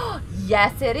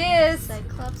 Yes, it is.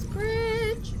 Cyclops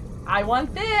Bridge. I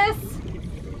want this.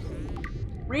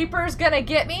 Reaper's gonna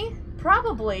get me?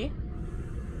 Probably.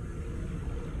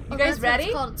 You guys that's what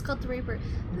ready? It's called the Reaper.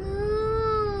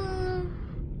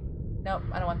 Nope,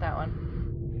 I don't want that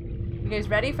one. You guys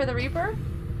ready for the Reaper?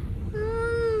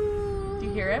 Do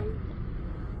you hear him?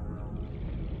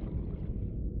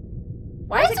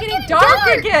 Why is it getting dark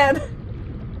again?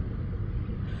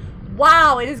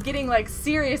 Wow, it is getting like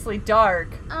seriously dark.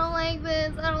 I don't like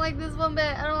this. I don't like this one bit.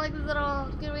 I don't like this at all.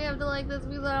 Can we have to like this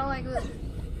because I don't like this?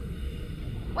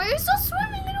 Why are you still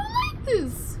swimming? I don't like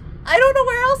this. I don't know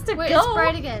where else to Wait, go. it's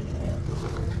bright again.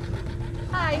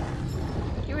 Hi.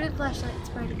 Get rid of the flashlight. It's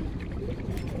bright again.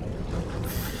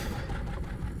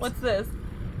 What's this?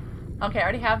 Okay, I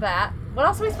already have that. What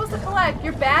else are we supposed to collect?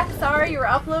 You're back. Sorry, you were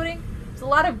uploading. There's a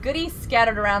lot of goodies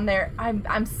scattered around there.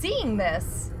 I'm seeing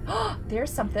this. There's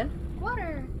something.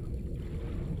 Water.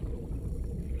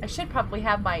 I should probably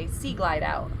have my sea glide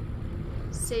out.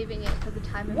 Saving it for the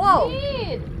time of Whoa.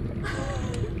 need.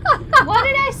 What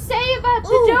did I say about the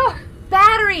Ooh, door?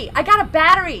 battery! I got a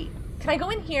battery. Can I go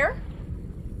in here?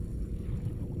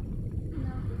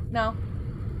 No. No.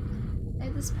 I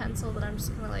have this pencil that I'm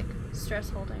just gonna like stress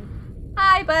holding.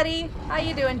 Hi, buddy. How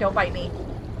you doing? Don't bite me.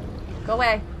 Go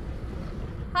away.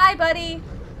 Hi, buddy.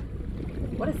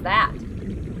 What is that? It's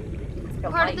like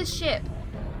a Part light. of the ship.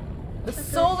 The That's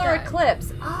solar what it does.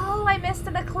 eclipse. Oh, I missed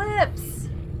an eclipse.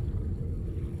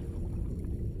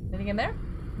 Anything in there?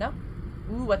 No?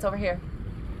 Ooh, what's over here?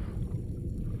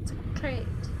 It's a crate.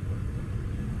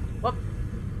 Whoop.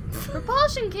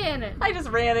 Propulsion cannon. I just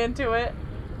ran into it.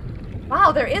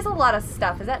 Wow, there is a lot of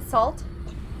stuff. Is that salt?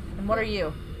 And what are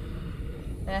you?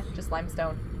 Just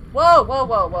limestone. Whoa, whoa,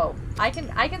 whoa, whoa. I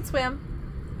can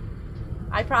swim.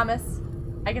 I promise.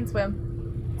 I can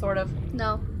swim. Sort of.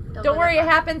 No. Don't worry, it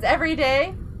happens every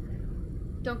day.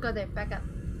 Don't go there. Back up.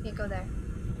 Can't go there.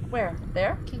 Where?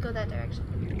 There? Can't go that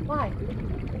direction. Why?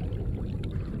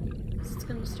 It's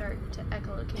gonna start to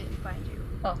echolocate and find you.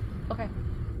 Oh, okay.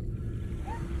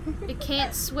 It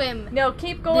can't swim. No,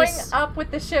 keep going up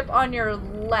with the ship on your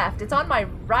left. It's on my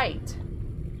right.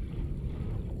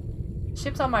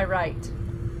 Ship's on my right.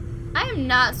 I am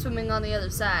not swimming on the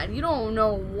other side. You don't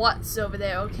know what's over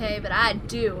there, okay? But I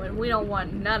do, and we don't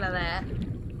want none of that.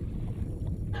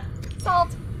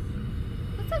 Salt.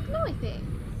 What's that glowy thing?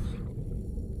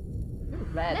 Ooh,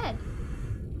 red. Red.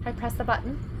 I press the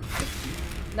button.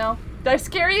 No. Did I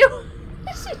scare you?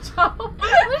 Why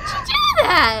did you do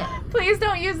that? Please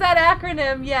don't use that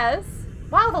acronym, yes.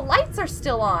 Wow, the lights are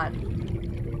still on.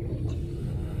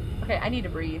 Okay, I need to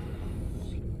breathe.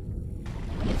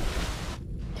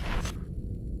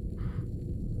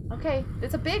 Okay,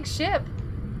 it's a big ship.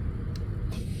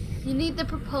 You need the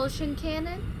propulsion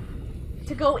cannon?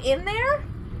 To go in there?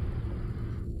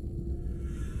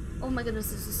 Oh my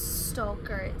goodness, this is a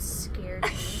stalker. It scared me.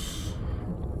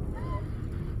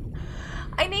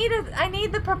 I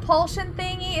need the propulsion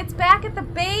thingy. It's back at the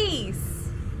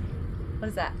base. What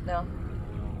is that? No.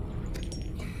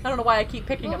 I don't know why I keep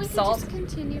picking up salt. We can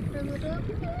just continue for a little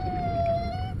bit.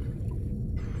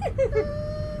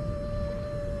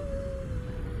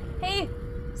 Hey,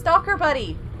 stalker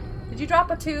buddy. Did you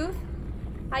drop a tooth?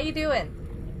 How you doing?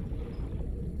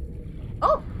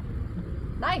 Oh,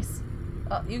 nice.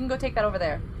 Oh, you can go take that over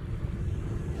there.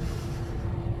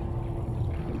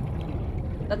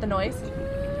 Is that the noise?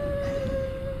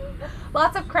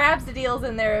 Lots of crabs to deals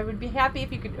in there. It would be happy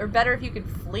if you could, or better if you could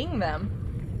fling them.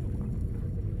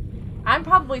 I'm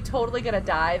probably totally gonna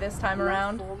die this time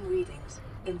around. Platform readings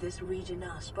in this region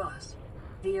are sparse.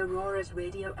 The Aurora's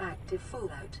radioactive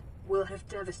fallout will have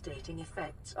devastating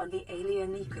effects on the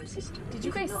alien ecosystem. Did you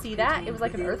if guys not see that? contained It was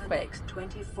like an within the earthquake. next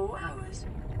 24 hours.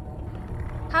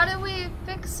 How do we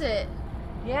fix it?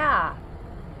 Yeah.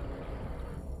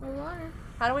 Aurora.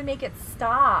 How do we make it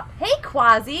stop? Hey,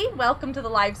 Quasi! Welcome to the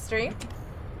live stream.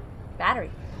 Battery.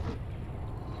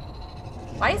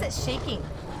 Why is it shaking?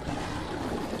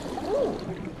 Ooh.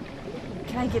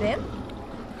 Can I get in?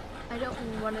 I don't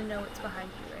want to know what's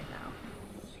behind you right now.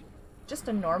 Just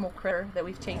a normal critter that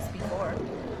we've chased before.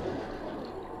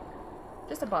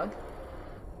 Just a bug.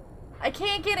 I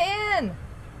can't get in!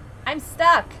 I'm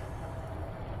stuck.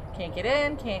 Can't get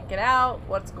in, can't get out.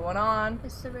 What's going on?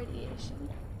 It's the radiation.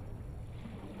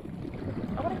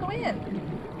 I want to go in.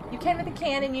 You can with a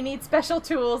cannon. You need special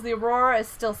tools. The Aurora is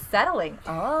still settling.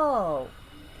 Oh.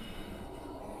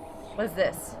 What is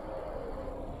this?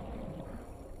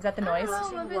 Is that the noise?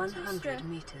 Oh, I'm a bit too 100 stressed.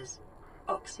 meters.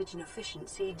 Oxygen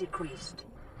efficiency decreased.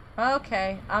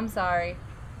 Okay, I'm sorry.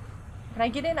 Can I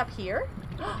get in up here?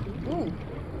 Ooh.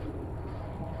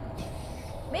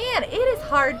 Man, it is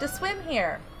hard to swim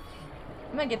here.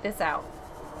 I'm gonna get this out.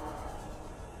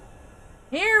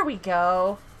 Here we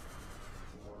go.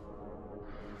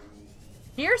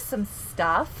 Here's some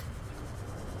stuff.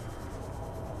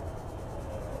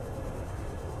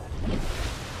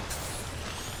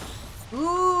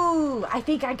 Ooh, I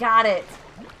think I got it.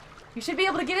 You should be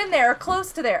able to get in there or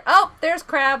close to there. Oh, there's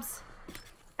crabs.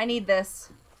 I need this.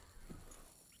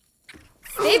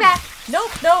 Stay back.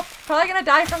 Nope, nope. Probably gonna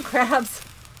die from crabs.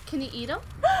 Can you eat them?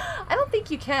 I don't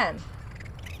think you can.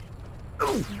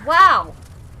 Wow.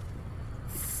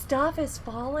 Stuff is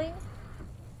falling.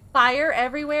 Fire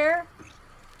everywhere.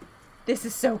 This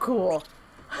is so cool.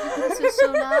 This is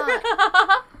so not.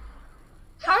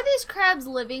 How are these crabs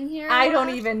living here? I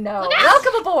don't even know. Look out!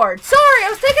 Welcome aboard. Sorry, I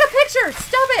was taking a picture.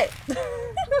 Stop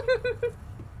it.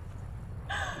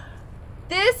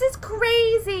 This is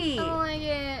crazy. I don't like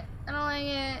it. I don't like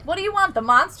it. What do you want? The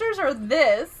monsters or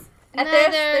this? At this,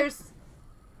 Neither. there's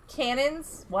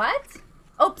cannons. What?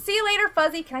 Oh, see you later,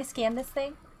 Fuzzy. Can I scan this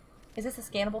thing? Is this a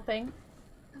scannable thing?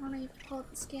 I don't know. You have to pull out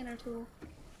the scanner tool.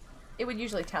 It would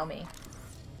usually tell me.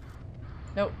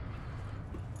 Nope.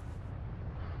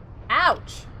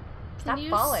 Ouch. Stop Can you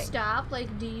falling. stop?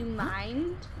 Like, do you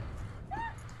mind?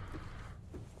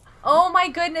 Oh my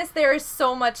goodness, there is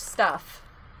so much stuff.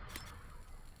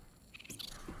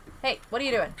 Hey, what are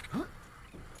you doing?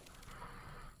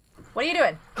 What are you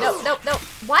doing? No, no, no.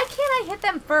 Why can't I hit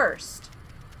them first?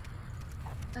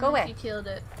 Go away. You killed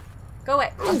it. Go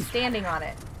away. I'm standing on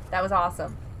it. That was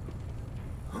awesome.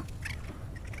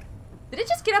 Did it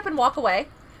just get up and walk away?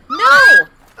 No!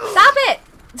 Stop it!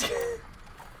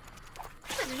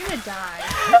 You're gonna die.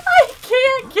 I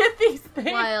can't get these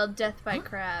things. Wild death by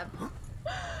crab.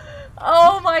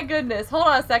 Oh my goodness. Hold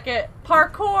on a second.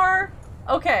 Parkour.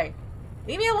 Okay.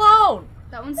 Leave me alone.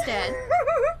 That one's dead.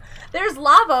 There's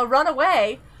lava. Run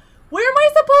away. Where am I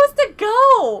supposed to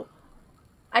go?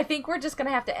 I think we're just gonna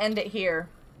have to end it here.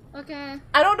 Okay.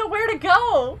 I don't know where to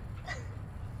go.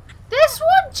 This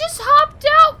one just hopped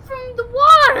out from the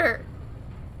water.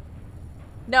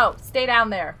 No, stay down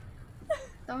there.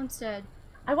 That one's dead.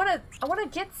 I wanna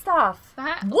get stuff.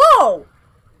 That- Whoa!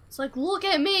 It's like, look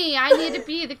at me. I need to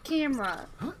be the camera.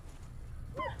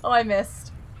 Oh, I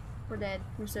missed. We're dead.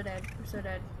 We're so dead. We're so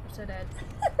dead. We're so dead.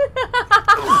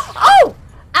 Oh!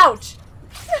 Ouch!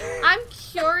 I'm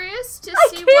curious to I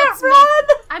see can't what's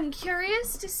run! I'm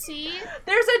curious to see.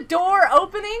 There's a door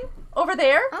opening over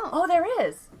there. Oh. There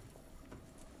is.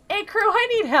 Hey, crew, I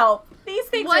need help. These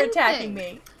things are One attacking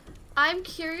thing. me. I'm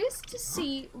curious to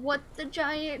see what the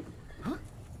giant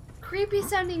creepy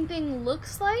sounding thing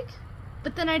looks like,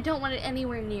 but then I don't want it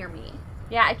anywhere near me.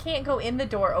 Yeah, I can't go in the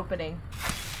door opening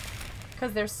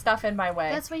because there's stuff in my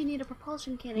way. That's why you need a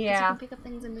propulsion cannon, because Yeah. you can pick up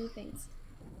things and move things.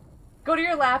 Go to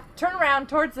your left, turn around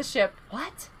towards the ship.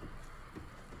 What?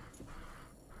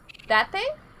 That thing?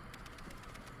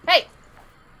 Hey!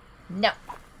 No.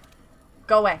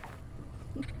 Go away.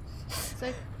 It's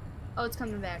like, oh, it's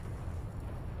coming back.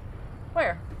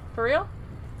 Where? For real?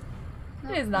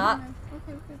 No, It is not. no, no.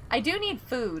 Okay, okay. I do need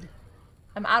food.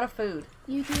 I'm out of food.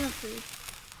 You do have food.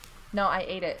 No, I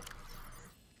ate it.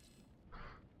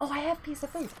 Oh, I have a piece of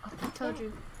food. I told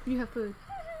you. You have food.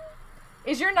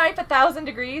 Is your knife 1,000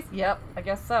 degrees? Yep, I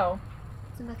guess so.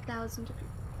 It's in 1,000 degrees.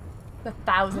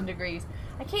 1,000 degrees.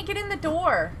 I can't get in the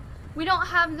door. We don't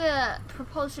have the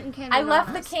propulsion cannon. I left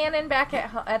on the us. cannon back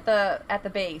at the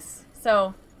base.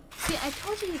 So See, I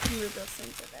told you you can move those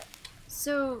things with it.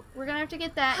 So we're gonna have to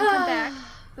get that and come back.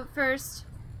 But first,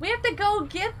 we have to go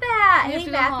get that. We have Hey,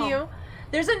 to go Matthew. home.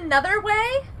 There's another way.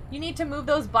 You need to move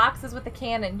those boxes with the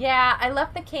cannon. Yeah, I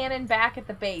left the cannon back at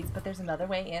the base, but there's another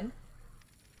way in.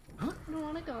 I don't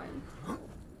want to go in.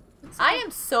 Looks I like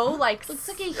am so like. Looks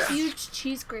like a huge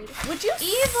cheese grater. Would you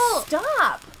Evil!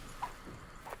 stop?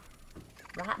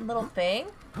 Rotten little thing.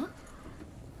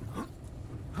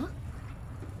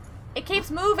 It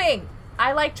keeps moving.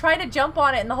 I like try to jump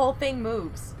on it and the whole thing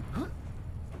moves.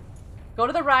 Go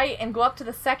to the right and go up to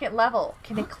the second level.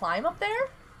 Can it climb up there?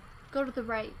 Go to the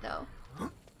right, though.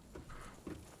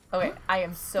 Okay, I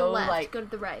am The so left. like Go to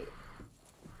the right.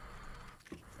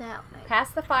 That way.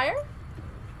 past the fire.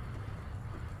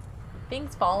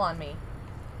 Things fall on me.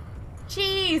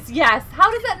 Jeez, yes.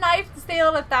 How does that knife stay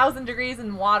at 1,000 degrees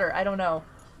in water? I don't know.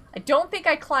 I don't think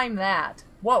I climbed that.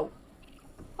 Whoa.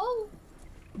 Oh,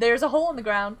 There's a hole in the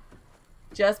ground.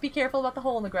 Just be careful about the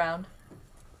hole in the ground.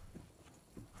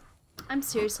 I'm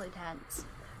seriously tense.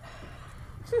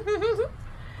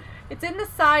 It's in the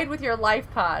side with your life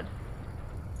pod.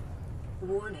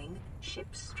 Warning,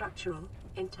 ship's structural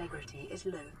integrity is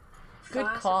low. Good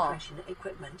Fire call. suppression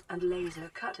equipment and laser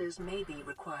cutters may be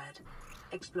required.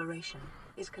 Exploration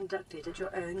is conducted at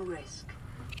your own risk.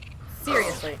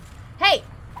 Seriously. Hey!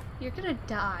 You're gonna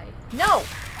die. No!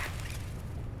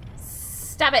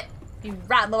 Stop it! You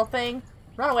rotten little thing.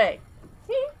 Run away.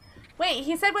 Wait,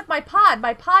 he said with my pod.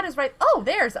 My pod is right... Oh,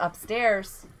 there's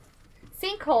upstairs.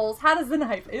 Sinkholes. How does the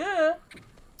knife... Ugh.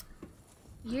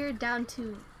 You're down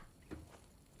to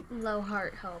low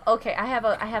heart health. Okay, I have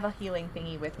a healing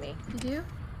thingy with me. You do?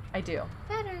 I do.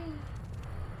 Battery.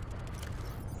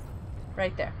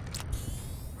 Right there.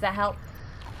 Does that help?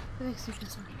 That makes me feel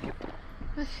sorry.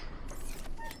 Okay.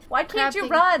 Why can't Crab you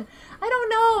thing. run? I don't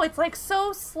know. It's like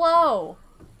so slow.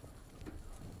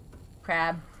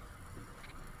 Crab.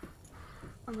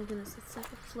 Oh my goodness, it's like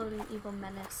a floating evil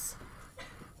menace.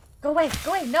 Go away.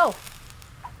 Go away. No.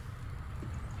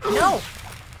 No.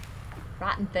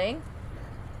 Rotten thing.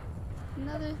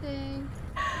 Another thing.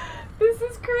 This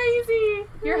is crazy.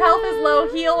 Your health is low.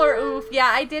 Heal or oof. Yeah,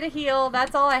 I did a heal.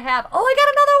 That's all I have. Oh, I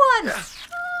got another one.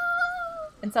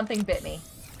 And something bit me.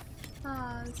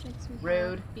 Ah, this makes me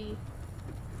Rude. happy.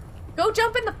 Go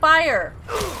jump in the fire.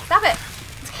 Stop it.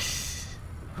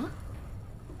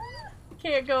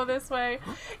 Can't go this way.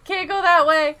 Can't go that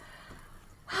way.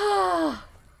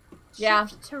 Yeah.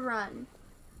 Shift to run.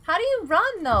 How do you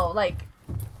run though? Like,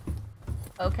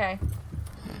 okay.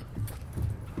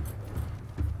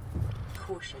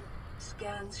 Caution.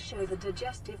 Scans show the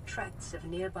digestive tracts of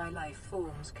nearby life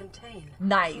forms contain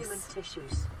Nice. human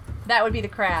tissues. That would be the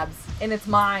crabs. And it's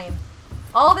mine.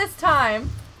 All this time,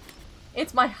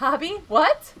 it's my hobby.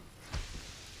 What?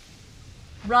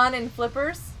 Run and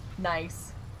flippers?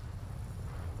 Nice.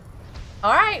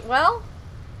 Alright, well,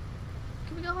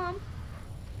 Can we go home?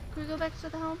 Can we go back to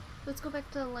the home? Let's go back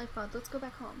to the lifeboat. Let's go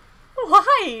back home.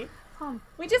 Why? Home.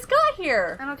 We just got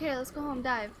here. I don't care. Let's go home.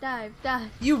 Dive, dive, dive.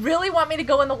 You really want me to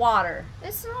go in the water?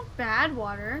 It's not bad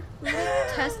water. We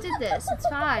tested this. It's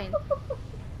fine.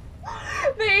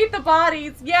 They ate the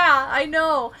bodies. Yeah, I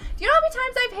know. Do you know how many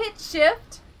times I've hit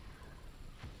shift?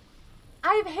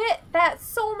 I've hit that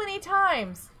so many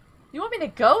times. You want me to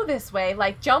go this way?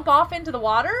 Like jump off into the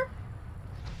water?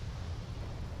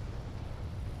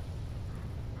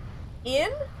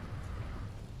 In?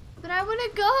 But I want to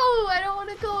go. I don't want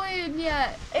to go in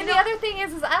yet. And the other thing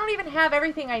is I don't even have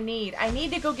everything I need. I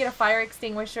need to go get a fire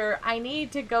extinguisher. I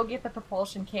need to go get the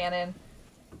propulsion cannon.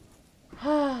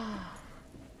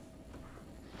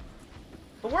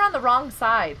 But we're on the wrong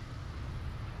side.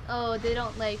 Oh, they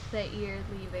don't like that you're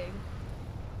leaving.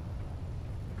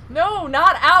 No,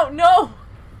 not out. No.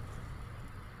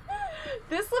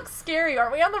 This looks scary.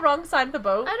 Aren't we on the wrong side of the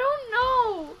boat? I don't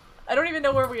know. I don't even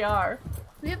know where we are.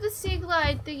 We have the sea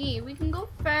glide thingy. We can go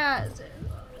fast.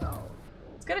 No.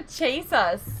 It's gonna chase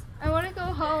us. I want to go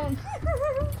home.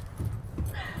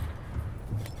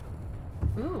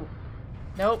 Ooh.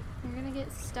 Nope. You're gonna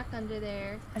get stuck under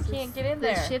there. I can't get in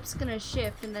there. The ship's gonna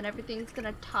shift and then everything's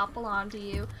gonna topple onto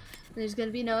you. And there's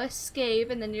gonna be no escape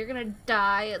and then you're gonna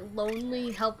die a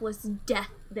lonely, helpless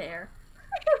death there.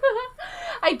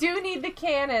 I do need the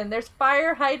cannon. There's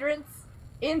fire hydrants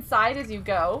inside as you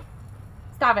go.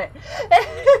 Stop it.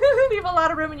 You have a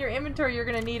lot of room in your inventory. You're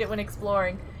gonna need it when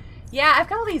exploring. Yeah, I've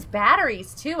got all these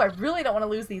batteries too. I really don't want to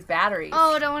lose these batteries.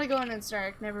 Oh, I don't want to go in it's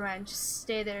dark. Never mind. Just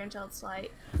stay there until it's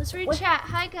light. Let's read chat.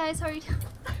 Hi guys, how are you doing?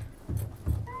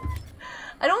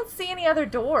 I don't see any other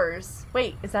doors.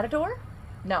 Wait, is that a door?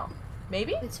 No.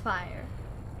 Maybe? It's fire.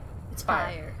 It's Fire.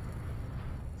 fire.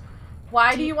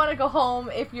 Why do you want to go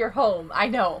home if you're home? I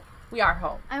know. We are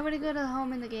home. I want to go to the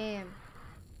home in the game.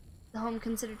 The home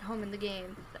considered home in the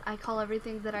game. I call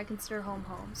everything that I consider home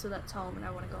home, so that's home and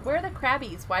I want to go home. Where are the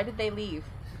crabbies? Why did they leave?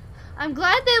 I'm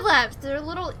glad they left. They're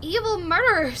little evil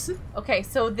murderers. Okay,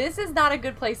 so this is not a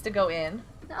good place to go in.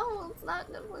 No, it's not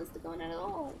a good place to go in at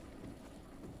all.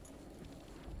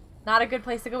 Not a good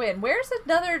place to go in. Where's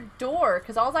another door?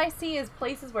 Because all I see is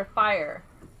places where fire.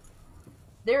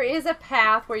 There is a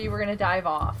path where you were going to dive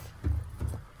off.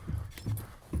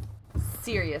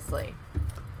 Seriously.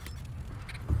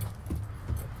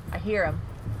 I hear him.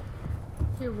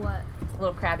 Hear what? A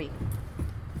little crabby.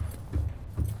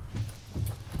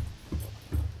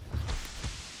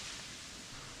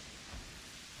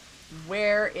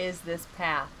 Where is this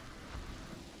path?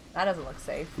 That doesn't look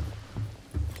safe.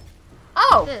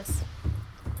 Oh! This.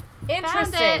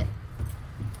 Interesting. Found it.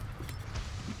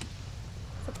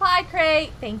 Supply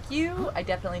crate. Thank you. I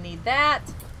definitely need that.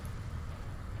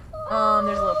 There's a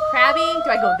little crabby. Do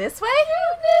I go this way?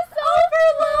 This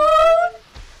overload.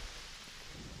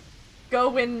 Go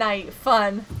win night.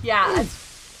 Fun. Yeah.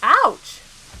 Ouch.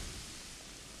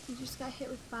 You just got hit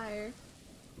with fire.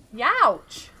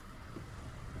 Youch.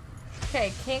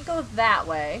 Okay, can't go that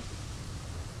way.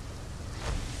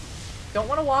 Don't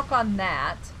want to walk on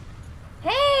that.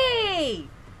 Hey!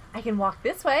 I can walk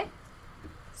this way.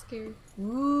 Scary.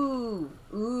 Ooh.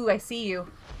 Ooh, I see you.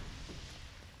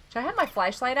 Should I have my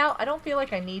flashlight out? I don't feel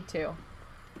like I need to.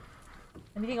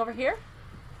 Anything over here?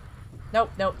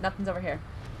 Nope, nope, nothing's over here.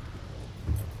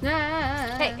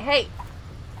 Ah. Hey, hey!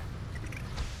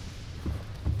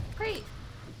 Great.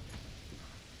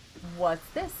 What's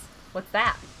this? What's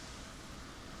that?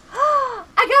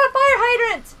 I got a fire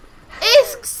hydrant!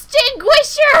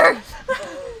 Extinguisher!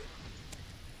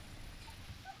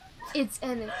 It's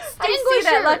an extinguisher. I see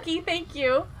that, Lucky. Thank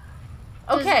you.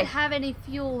 Okay. Doesn't have any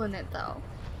fuel in it, though.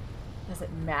 Does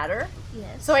it matter?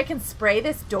 Yes. So I can spray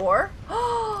this door?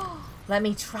 Let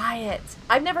me try it.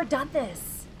 I've never done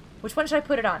this. Which one should I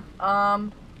put it on?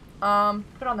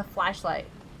 Put it on the flashlight.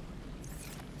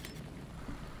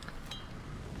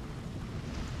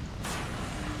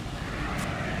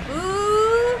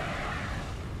 Ooh!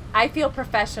 I feel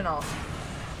professional.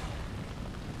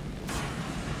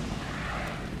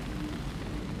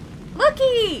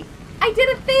 Looky! I did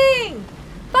a thing!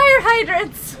 Fire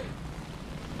hydrants!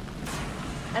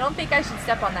 I don't think I should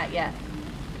step on that yet.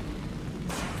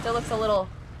 Still looks a little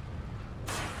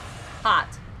hot.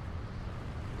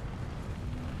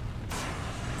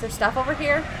 Is there stuff over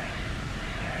here?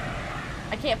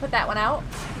 I can't put that one out.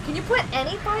 Can you put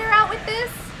any fire out with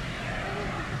this?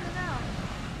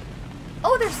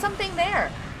 Oh, there's something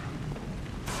there.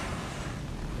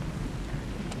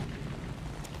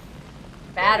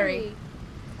 Battery.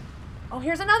 Oh,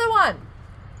 here's another one.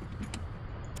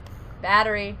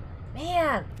 Battery.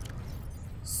 Man,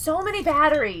 so many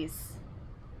batteries.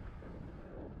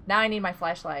 Now I need my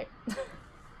flashlight.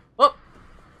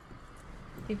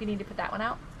 Think we need to put that one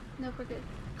out? Nope, we're good.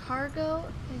 Cargo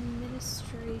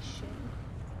administration.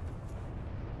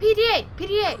 PDA!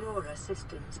 PDA! Aurora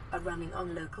systems are running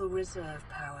on local reserve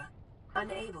power.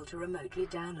 Unable to remotely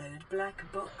download black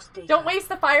box data. Don't waste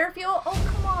the fire fuel?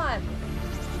 Oh, come on.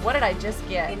 What did I just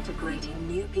get? Integrating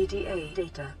new PDA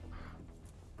data.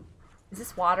 Is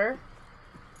this water?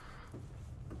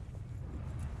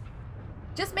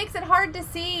 Just makes it hard to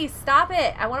see. Stop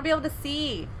it. I want to be able to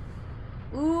see.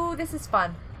 Ooh, this is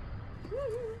fun.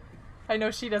 I know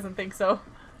she doesn't think so.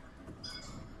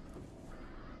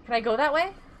 Can I go that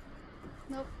way?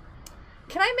 Nope.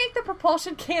 Can I make the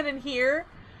propulsion cannon here?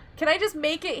 Can I just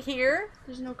make it here?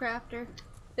 There's no crafter.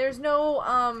 There's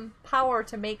no power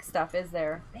to make stuff, is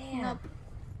there? Man. Nope.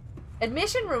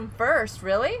 Admission room first,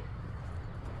 really?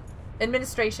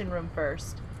 Administration room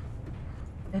first.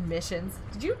 Admissions.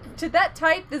 Did that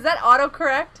type? Does that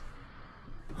autocorrect?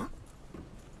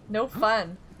 No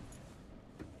fun.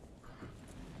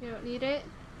 You don't need it?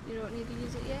 You don't need to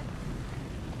use it yet?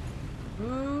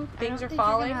 Ooh, things are I don't think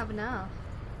falling. you're gonna have enough.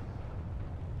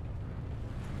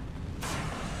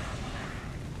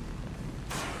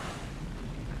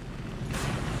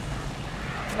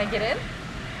 Can I get in?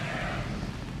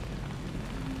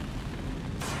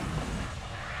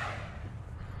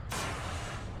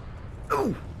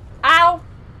 Ooh. Ow!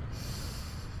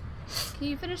 Can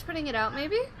you finish putting it out,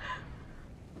 maybe?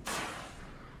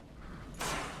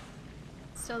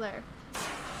 Still there.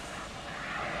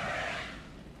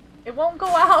 It won't go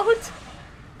out.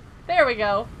 There we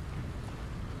go.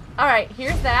 Alright,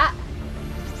 here's that.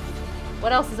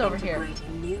 What else is over here?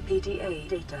 Integrating new PDA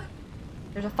data.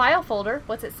 There's a file folder.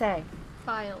 What's it say?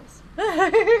 Files.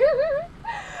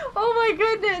 Oh my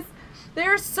goodness.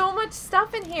 There's so much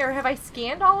stuff in here. Have I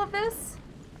scanned all of this?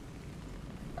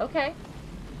 Okay.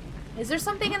 Is there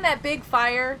something in that big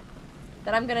fire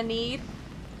that I'm gonna need?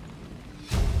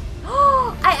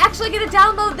 Oh, I actually get to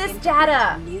download this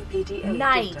data. New PDA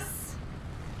Nice. data.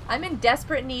 I'm in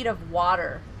desperate need of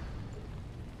water.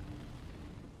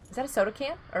 Is that a soda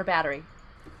can or a battery?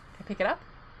 Can I pick it up?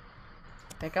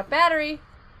 Pick up battery.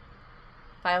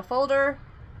 File folder.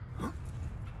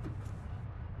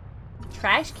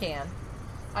 Trash can.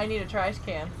 I need a trash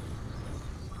can.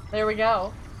 There we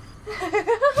go.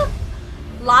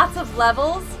 Lots of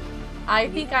levels. I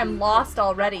think I'm lost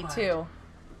already too.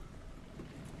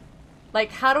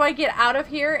 Like, how do I get out of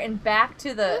here and back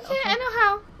to the... Okay, I know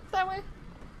how. That way.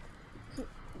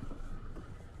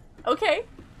 Okay.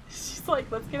 She's like,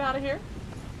 let's get out of here.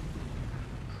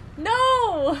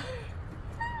 No!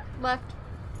 Left.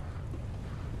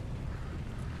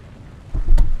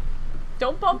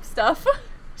 Don't bump stuff.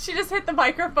 She just hit the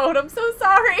microphone. I'm so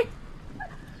sorry.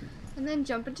 And then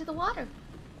jump into the water.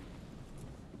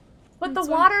 But the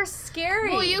Swim. water's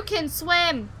scary. Well, you can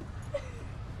swim.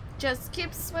 Just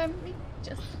keep swimming.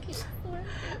 Just keep swimming.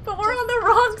 But we're on the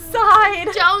wrong side.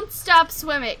 Don't stop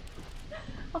swimming.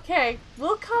 Okay,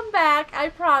 we'll come back, I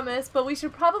promise, but we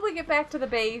should probably get back to the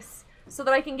base so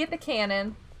that I can get the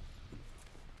cannon.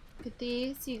 Get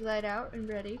the sea glide out and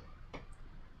ready.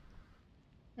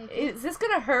 Thank you. Is this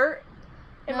gonna hurt?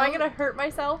 Am I No. gonna hurt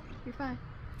myself? You're fine.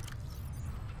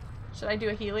 Should I do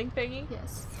a healing thingy?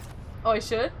 Yes. Oh, I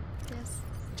should? Yes.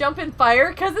 Jump in fire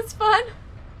because it's fun?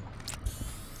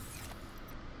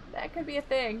 That could be a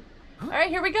thing. Alright,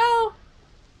 here we go!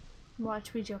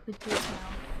 Watch me jump into his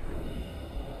mouth.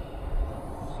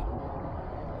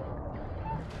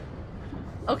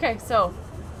 Okay, so.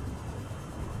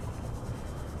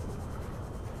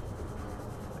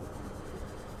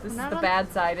 This is Not the on-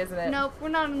 bad side, isn't it? Nope, we're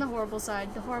not on the horrible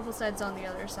side. The horrible side's on the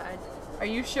other side. Are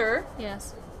you sure?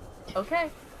 Yes. Okay.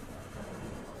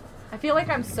 I feel like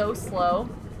I'm so slow.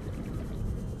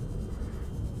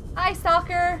 Hi,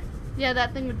 Stalker! Yeah,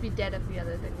 that thing would be dead if the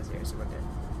other thing was here, so we're good.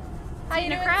 How you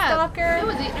Eating doing, a crab. Stalker? It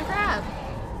was eating a crab.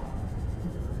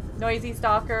 Noisy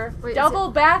Stalker. Wait, is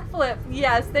Double backflip.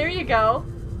 Yes, there you go.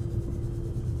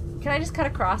 Can I just cut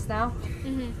across now?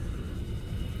 Mm-hmm.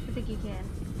 I think you can.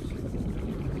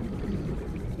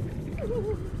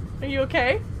 Are you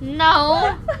okay?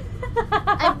 No!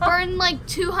 I burned like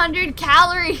 200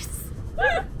 calories.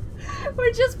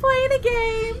 We're just playing a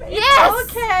game. It's Yes!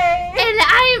 okay. And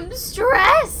I am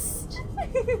stressed!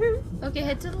 Okay,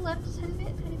 head to the left. Tiny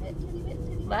bit, tiny bit, tiny bit,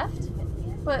 tiny bit. Left?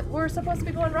 But we're supposed to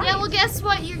be going right. Yeah, well, guess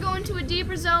what? You're going to a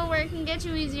deeper zone where it can get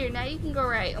you easier. Now you can go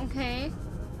right, okay?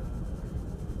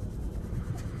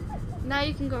 Now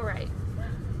you can go right.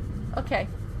 Okay.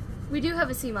 We do have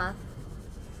a sea moth.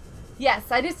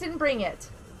 Yes, I just didn't bring it.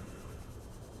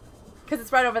 Because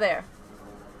it's right over there.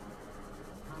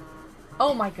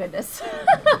 Oh my goodness.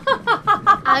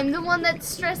 I'm the one that's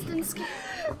stressed and scared.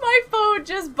 My phone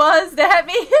just buzzed at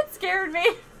me. It scared me.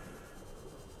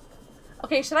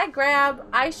 Okay, should I grab...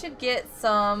 I should get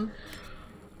some...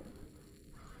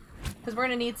 Because we're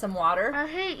going to need some water. I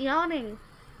hate yawning.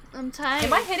 I'm tired.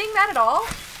 Am I hitting that at all?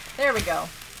 There we go.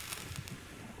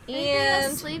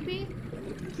 And... sleepy?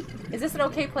 Is this an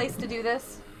okay place to do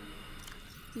this?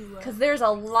 You Because there's a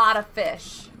lot of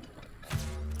fish.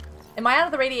 Am I out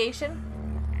of the radiation?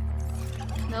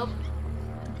 Nope.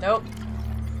 Nope.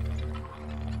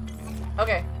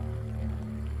 Okay.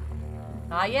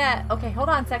 Not yet. Okay, hold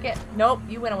on a second. Nope,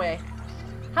 you went away.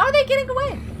 How are they getting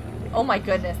away? Oh my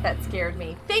goodness, that scared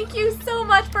me. Thank you so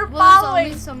much for following.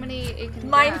 There's only so many it can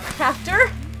grab.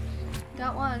 Minecrafter.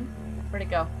 Got one. Where'd it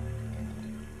go?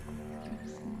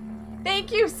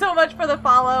 Thank you so much for the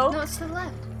follow. No, it's to the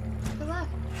left. To the left.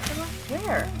 To the left.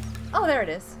 Where? Oh, there it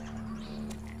is.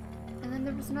 And then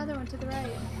there was another one to the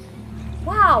right.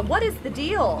 Wow, what is the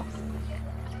deal?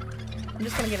 I'm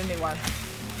just gonna get a new one.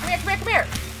 Come here, come here, come here.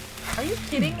 Are you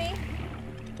kidding me?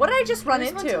 What did I just run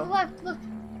There's into? one to the left. Look.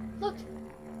 Look.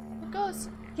 It goes.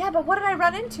 Yeah, but what did I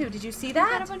run into? Did you see You got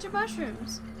that? a bunch of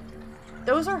mushrooms.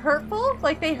 Those are hurtful?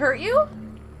 Like they hurt you?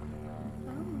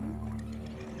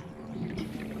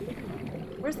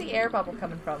 Where's the air bubble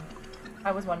coming from?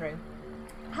 I was wondering.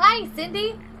 Hi,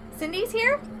 Cindy. Cindy's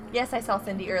here? Yes, I saw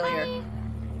Cindy earlier. Hi.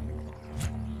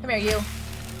 Come here, you.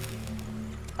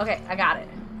 Okay, I got it.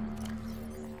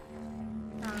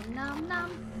 Nom nom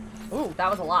nom. Ooh, that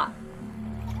was a lot.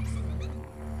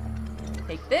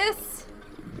 Take this.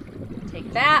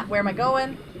 Take that. Where am I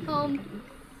going? Home.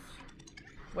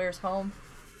 Where's home?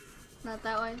 Not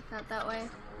that way. Not that way.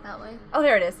 That way. Oh,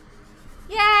 there it is.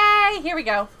 Yay! Here we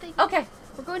go. Thank you. Okay.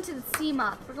 We're going to the sea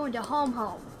moth. We're going to home.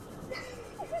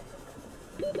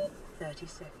 30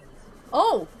 seconds.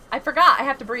 Oh, I forgot. I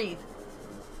have to breathe.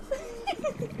 Yeah,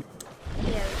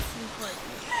 that's important.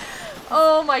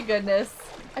 Oh my goodness.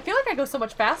 I feel like I go so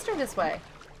much faster this way.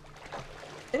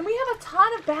 And we have a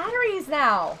ton of batteries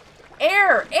now.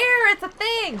 Air! Air! It's a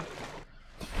thing!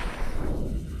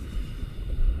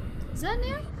 Is that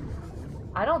new?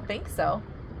 I don't think so.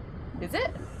 Is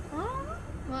it?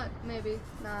 What? Maybe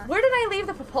not. Where did I leave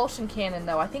the propulsion cannon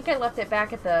though? I think I left it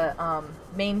back at the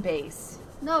main base.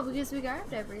 No, because we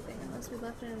grabbed everything unless we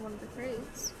left it in one of the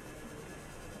crates.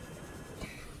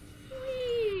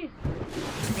 Whee!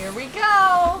 Here we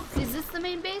go! Is this the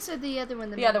main base or the other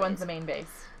one? The other one's the main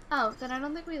base. Oh, then I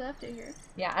don't think we left it here.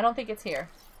 Yeah, I don't think it's here.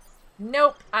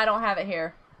 Nope, I don't have it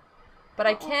here. But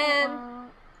I can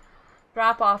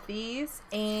drop off these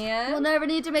and... We'll never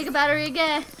need to make a battery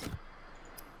again.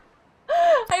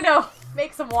 I know.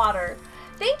 Make some water.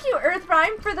 Thank you, Earth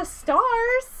Rhyme, for the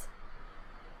stars.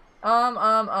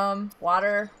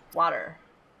 Water. Water.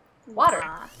 Water.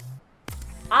 Wah.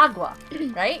 Agua,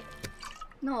 right?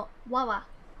 No, wawa.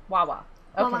 Wawa.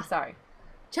 Okay, Wawa. sorry.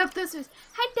 Chop those fish.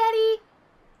 Hi, Daddy.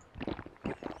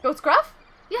 Goat Scruff?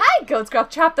 Yeah. Hi, Goat Scruff.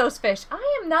 Chop those fish.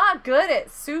 I am not good at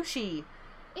sushi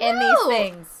and these Ew.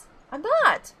 things. I'm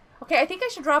not. Okay, I think I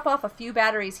should drop off a few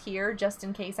batteries here just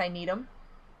in case I need them.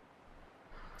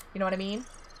 You know what I mean?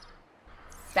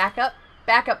 Backup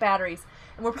batteries.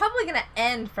 And we're probably going to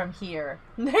end from here.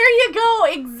 There you go.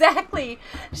 Exactly.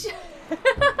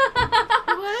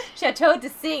 What? Chateau de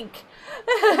Sink.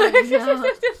 Oh,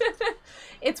 no.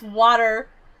 It's water.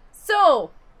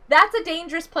 So, that's a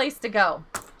dangerous place to go.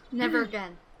 Never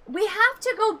again. We have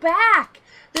to go back.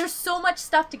 There's so much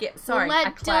stuff to get. Sorry, We'll I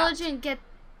let clapped. Diligent get...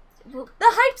 The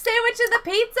hype sandwich and the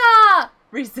pizza!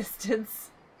 Resistance.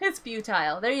 It's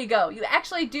futile. There you go. You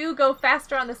actually do go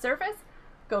faster on the surface?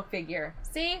 Go figure.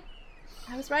 See?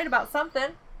 I was right about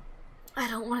something. I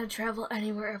don't want to travel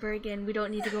anywhere ever again. We don't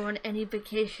need to go on any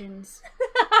vacations.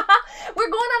 We're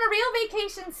going on a real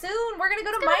vacation soon. We're going to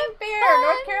go to gonna Mine be Fair, fun.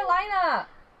 North Carolina.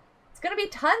 It's going to be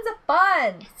tons of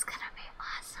fun. It's gonna be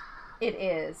awesome. It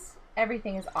is.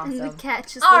 Everything is awesome. And the cat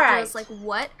just All looked right. at us like,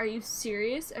 what? Are you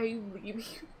serious? Are you leaving?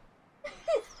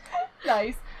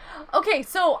 Nice. Okay,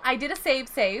 so I did a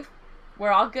save.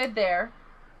 We're all good there.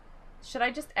 Should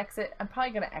I just exit? I'm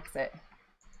probably going to exit.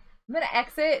 I'm going to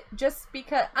exit just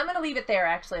because... I'm going to leave it there,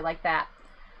 actually, like that.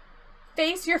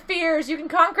 Face your fears. You can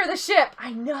conquer the ship.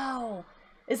 I know.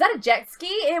 Is that a jet ski?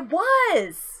 It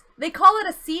was. They call it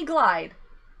a sea glide.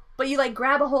 But you, like,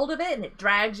 grab a hold of it and it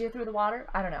drags you through the water.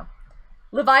 I don't know.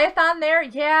 Leviathan there?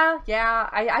 Yeah.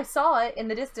 I saw it in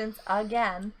the distance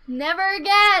again. Never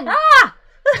again! Ah!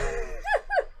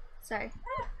 Sorry.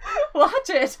 Watch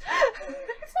it.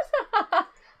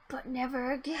 But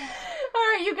never again. All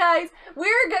right, you guys.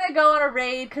 We're going to go on a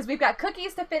raid because we've got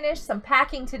cookies to finish, some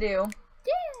packing to do.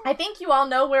 Yeah. I think you all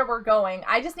know where we're going.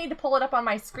 I just need to pull it up on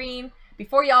my screen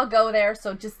before y'all go there.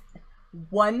 So just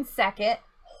 1 second.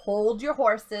 hold your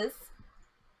horses.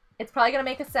 It's probably going to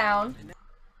make a sound.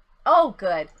 Oh,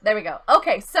 good. There we go.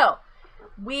 Okay, so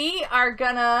we are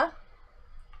going to...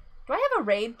 Do I have a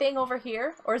raid thing over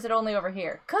here? Or is it only over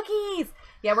here? Cookies!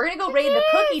 Yeah, we're going to go raid the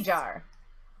cookie jar.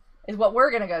 Is what we're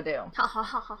going to go do. Ha ha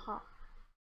ha ha ha.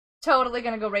 Totally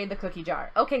going to go raid the cookie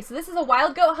jar. Okay, so this is a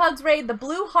Wild Goat Hugs raid. The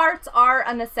blue hearts are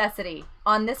a necessity.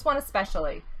 On this one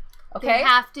especially. Okay? They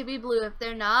have to be blue. If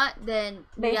they're not, then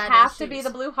they have to be the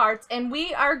blue hearts. And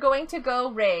we are going to go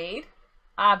raid,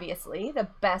 obviously, the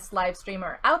best live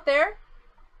streamer out there.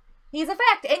 He's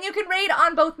Effect. And you can raid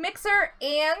on both Mixer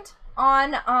and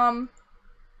on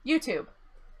YouTube.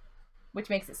 Which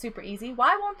makes it super easy.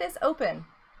 Why won't this open?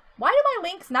 Why do my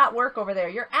links not work over there?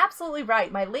 You're absolutely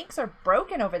right. My links are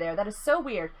broken over there. That is so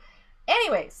weird.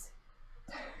 Anyways.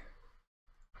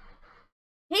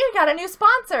 He got a new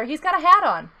sponsor. He's got a hat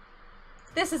on.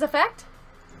 This is Effect.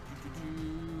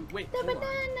 Wait,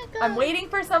 I'm waiting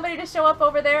for somebody to show up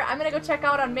over there. I'm going to go check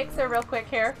out on Mixer real quick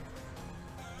here.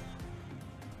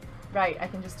 Right, I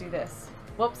can just do this.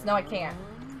 Whoops, no I can't.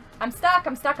 I'm stuck,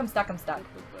 I'm stuck, I'm stuck, I'm stuck.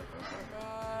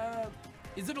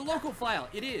 Is it a local file?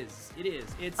 It is. It is.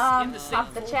 It's in the same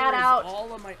pop the folder chat as out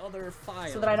all of my other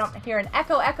files. so that I don't hear an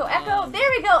echo, echo, echo. There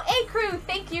we go. Hey crew,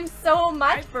 thank you so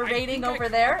much for raiding over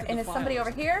there. And is somebody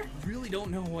over here? I really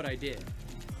don't know what I did.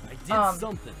 I did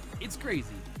something. It's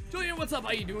crazy. Julian, what's up?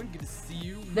 How you doing? Good to see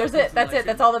you. There's it. That's it.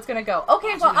 That's all that's gonna go.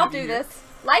 Okay, well I'll do this.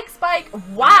 Like Spike.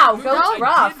 Wow, goes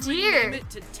rough. Dear.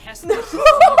 To test Why did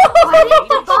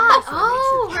the bot?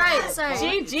 Oh, right. Sorry.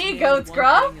 GG, Goats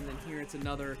Gruff. And then here it's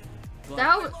another.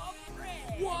 That was...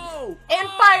 Whoa! And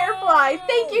Firefly,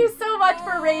 thank you so much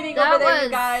for raiding over there, you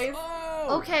guys.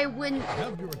 Okay,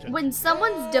 when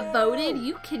someone's devoted,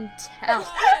 you can tell.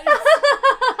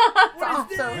 That's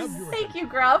awesome. Thank you,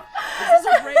 Gruff. Is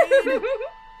this a raid?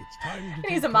 And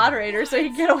he's a moderator, so he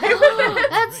can get away with it.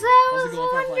 That's what I was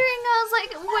wondering. I was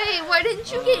like, wait, why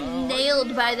didn't you get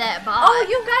nailed by that bot? Oh,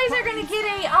 you guys are gonna get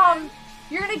a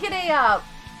you're gonna get a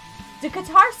the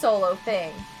guitar solo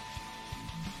thing.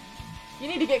 You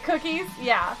need to get cookies?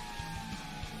 Yeah.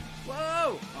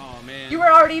 Whoa! Oh man. You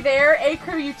were already there. A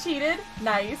crew, you cheated.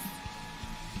 Nice.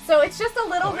 So it's just a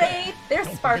little raid. There's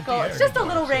Sparkle. It's just a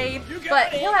little raid, but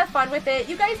he'll have fun with it.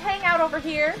 You guys hang out over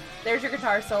here. There's your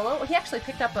guitar solo. Well, he actually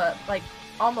picked up a, like,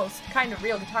 almost kind of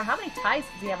real guitar. How many ties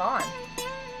does he have on?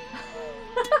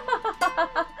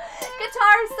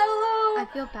 Guitar solo! I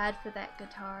feel bad for that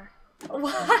guitar.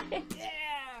 Why?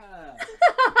 Yeah!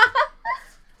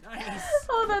 Nice.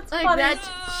 Oh, that's like funny. That,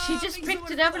 she just picked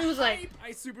it up and was like...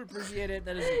 I super appreciate it.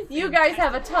 That is you guys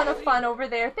have a ton of fun over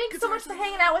there. Thanks so much for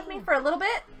hanging out with me for a little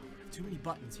bit. Too many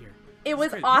buttons here. It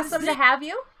was awesome to have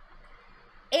you.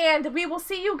 And we will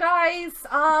see you guys,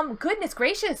 goodness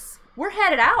gracious, we're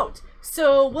headed out.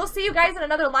 So we'll see you guys in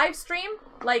another live stream,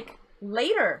 like,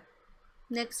 later.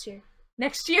 Next year.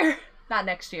 Next year. Not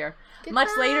next year. Goodbye.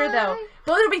 Much later, though.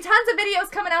 But there'll be tons of videos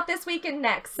coming out this week and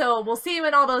next. So we'll see you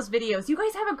in all those videos. You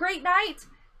guys have a great night.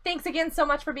 Thanks again so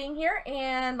much for being here.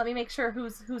 And let me make sure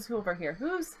who's over here.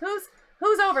 Who's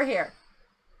over here?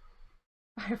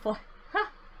 Firefly.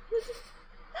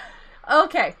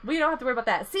 Okay, we don't have to worry about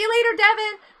that. See you later,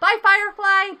 Devin. Bye,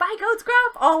 Firefly. Bye, Goats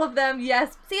Gruff. All of them,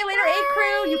 yes. See you later, A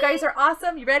Crew. You guys are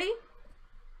awesome. You ready?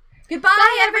 Goodbye,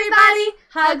 Bye, everybody.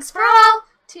 Hugs for all.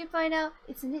 2.0.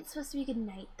 Isn't it supposed to be good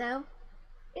night, though?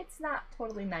 It's not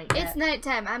totally night yet. It's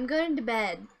nighttime. I'm going to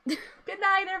bed. Good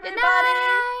night, everybody.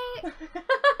 Good night.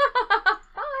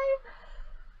 Bye.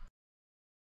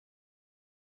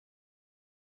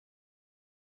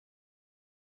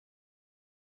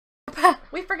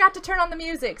 We forgot to turn on the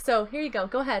music, so here you go.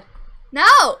 Go ahead. No!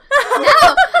 No!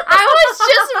 I was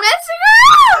just messing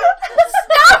around!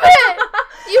 Stop it!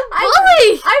 You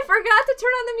bully! I forgot to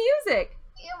turn on the music.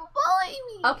 You bully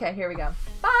me. Okay, here we go.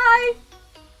 Bye!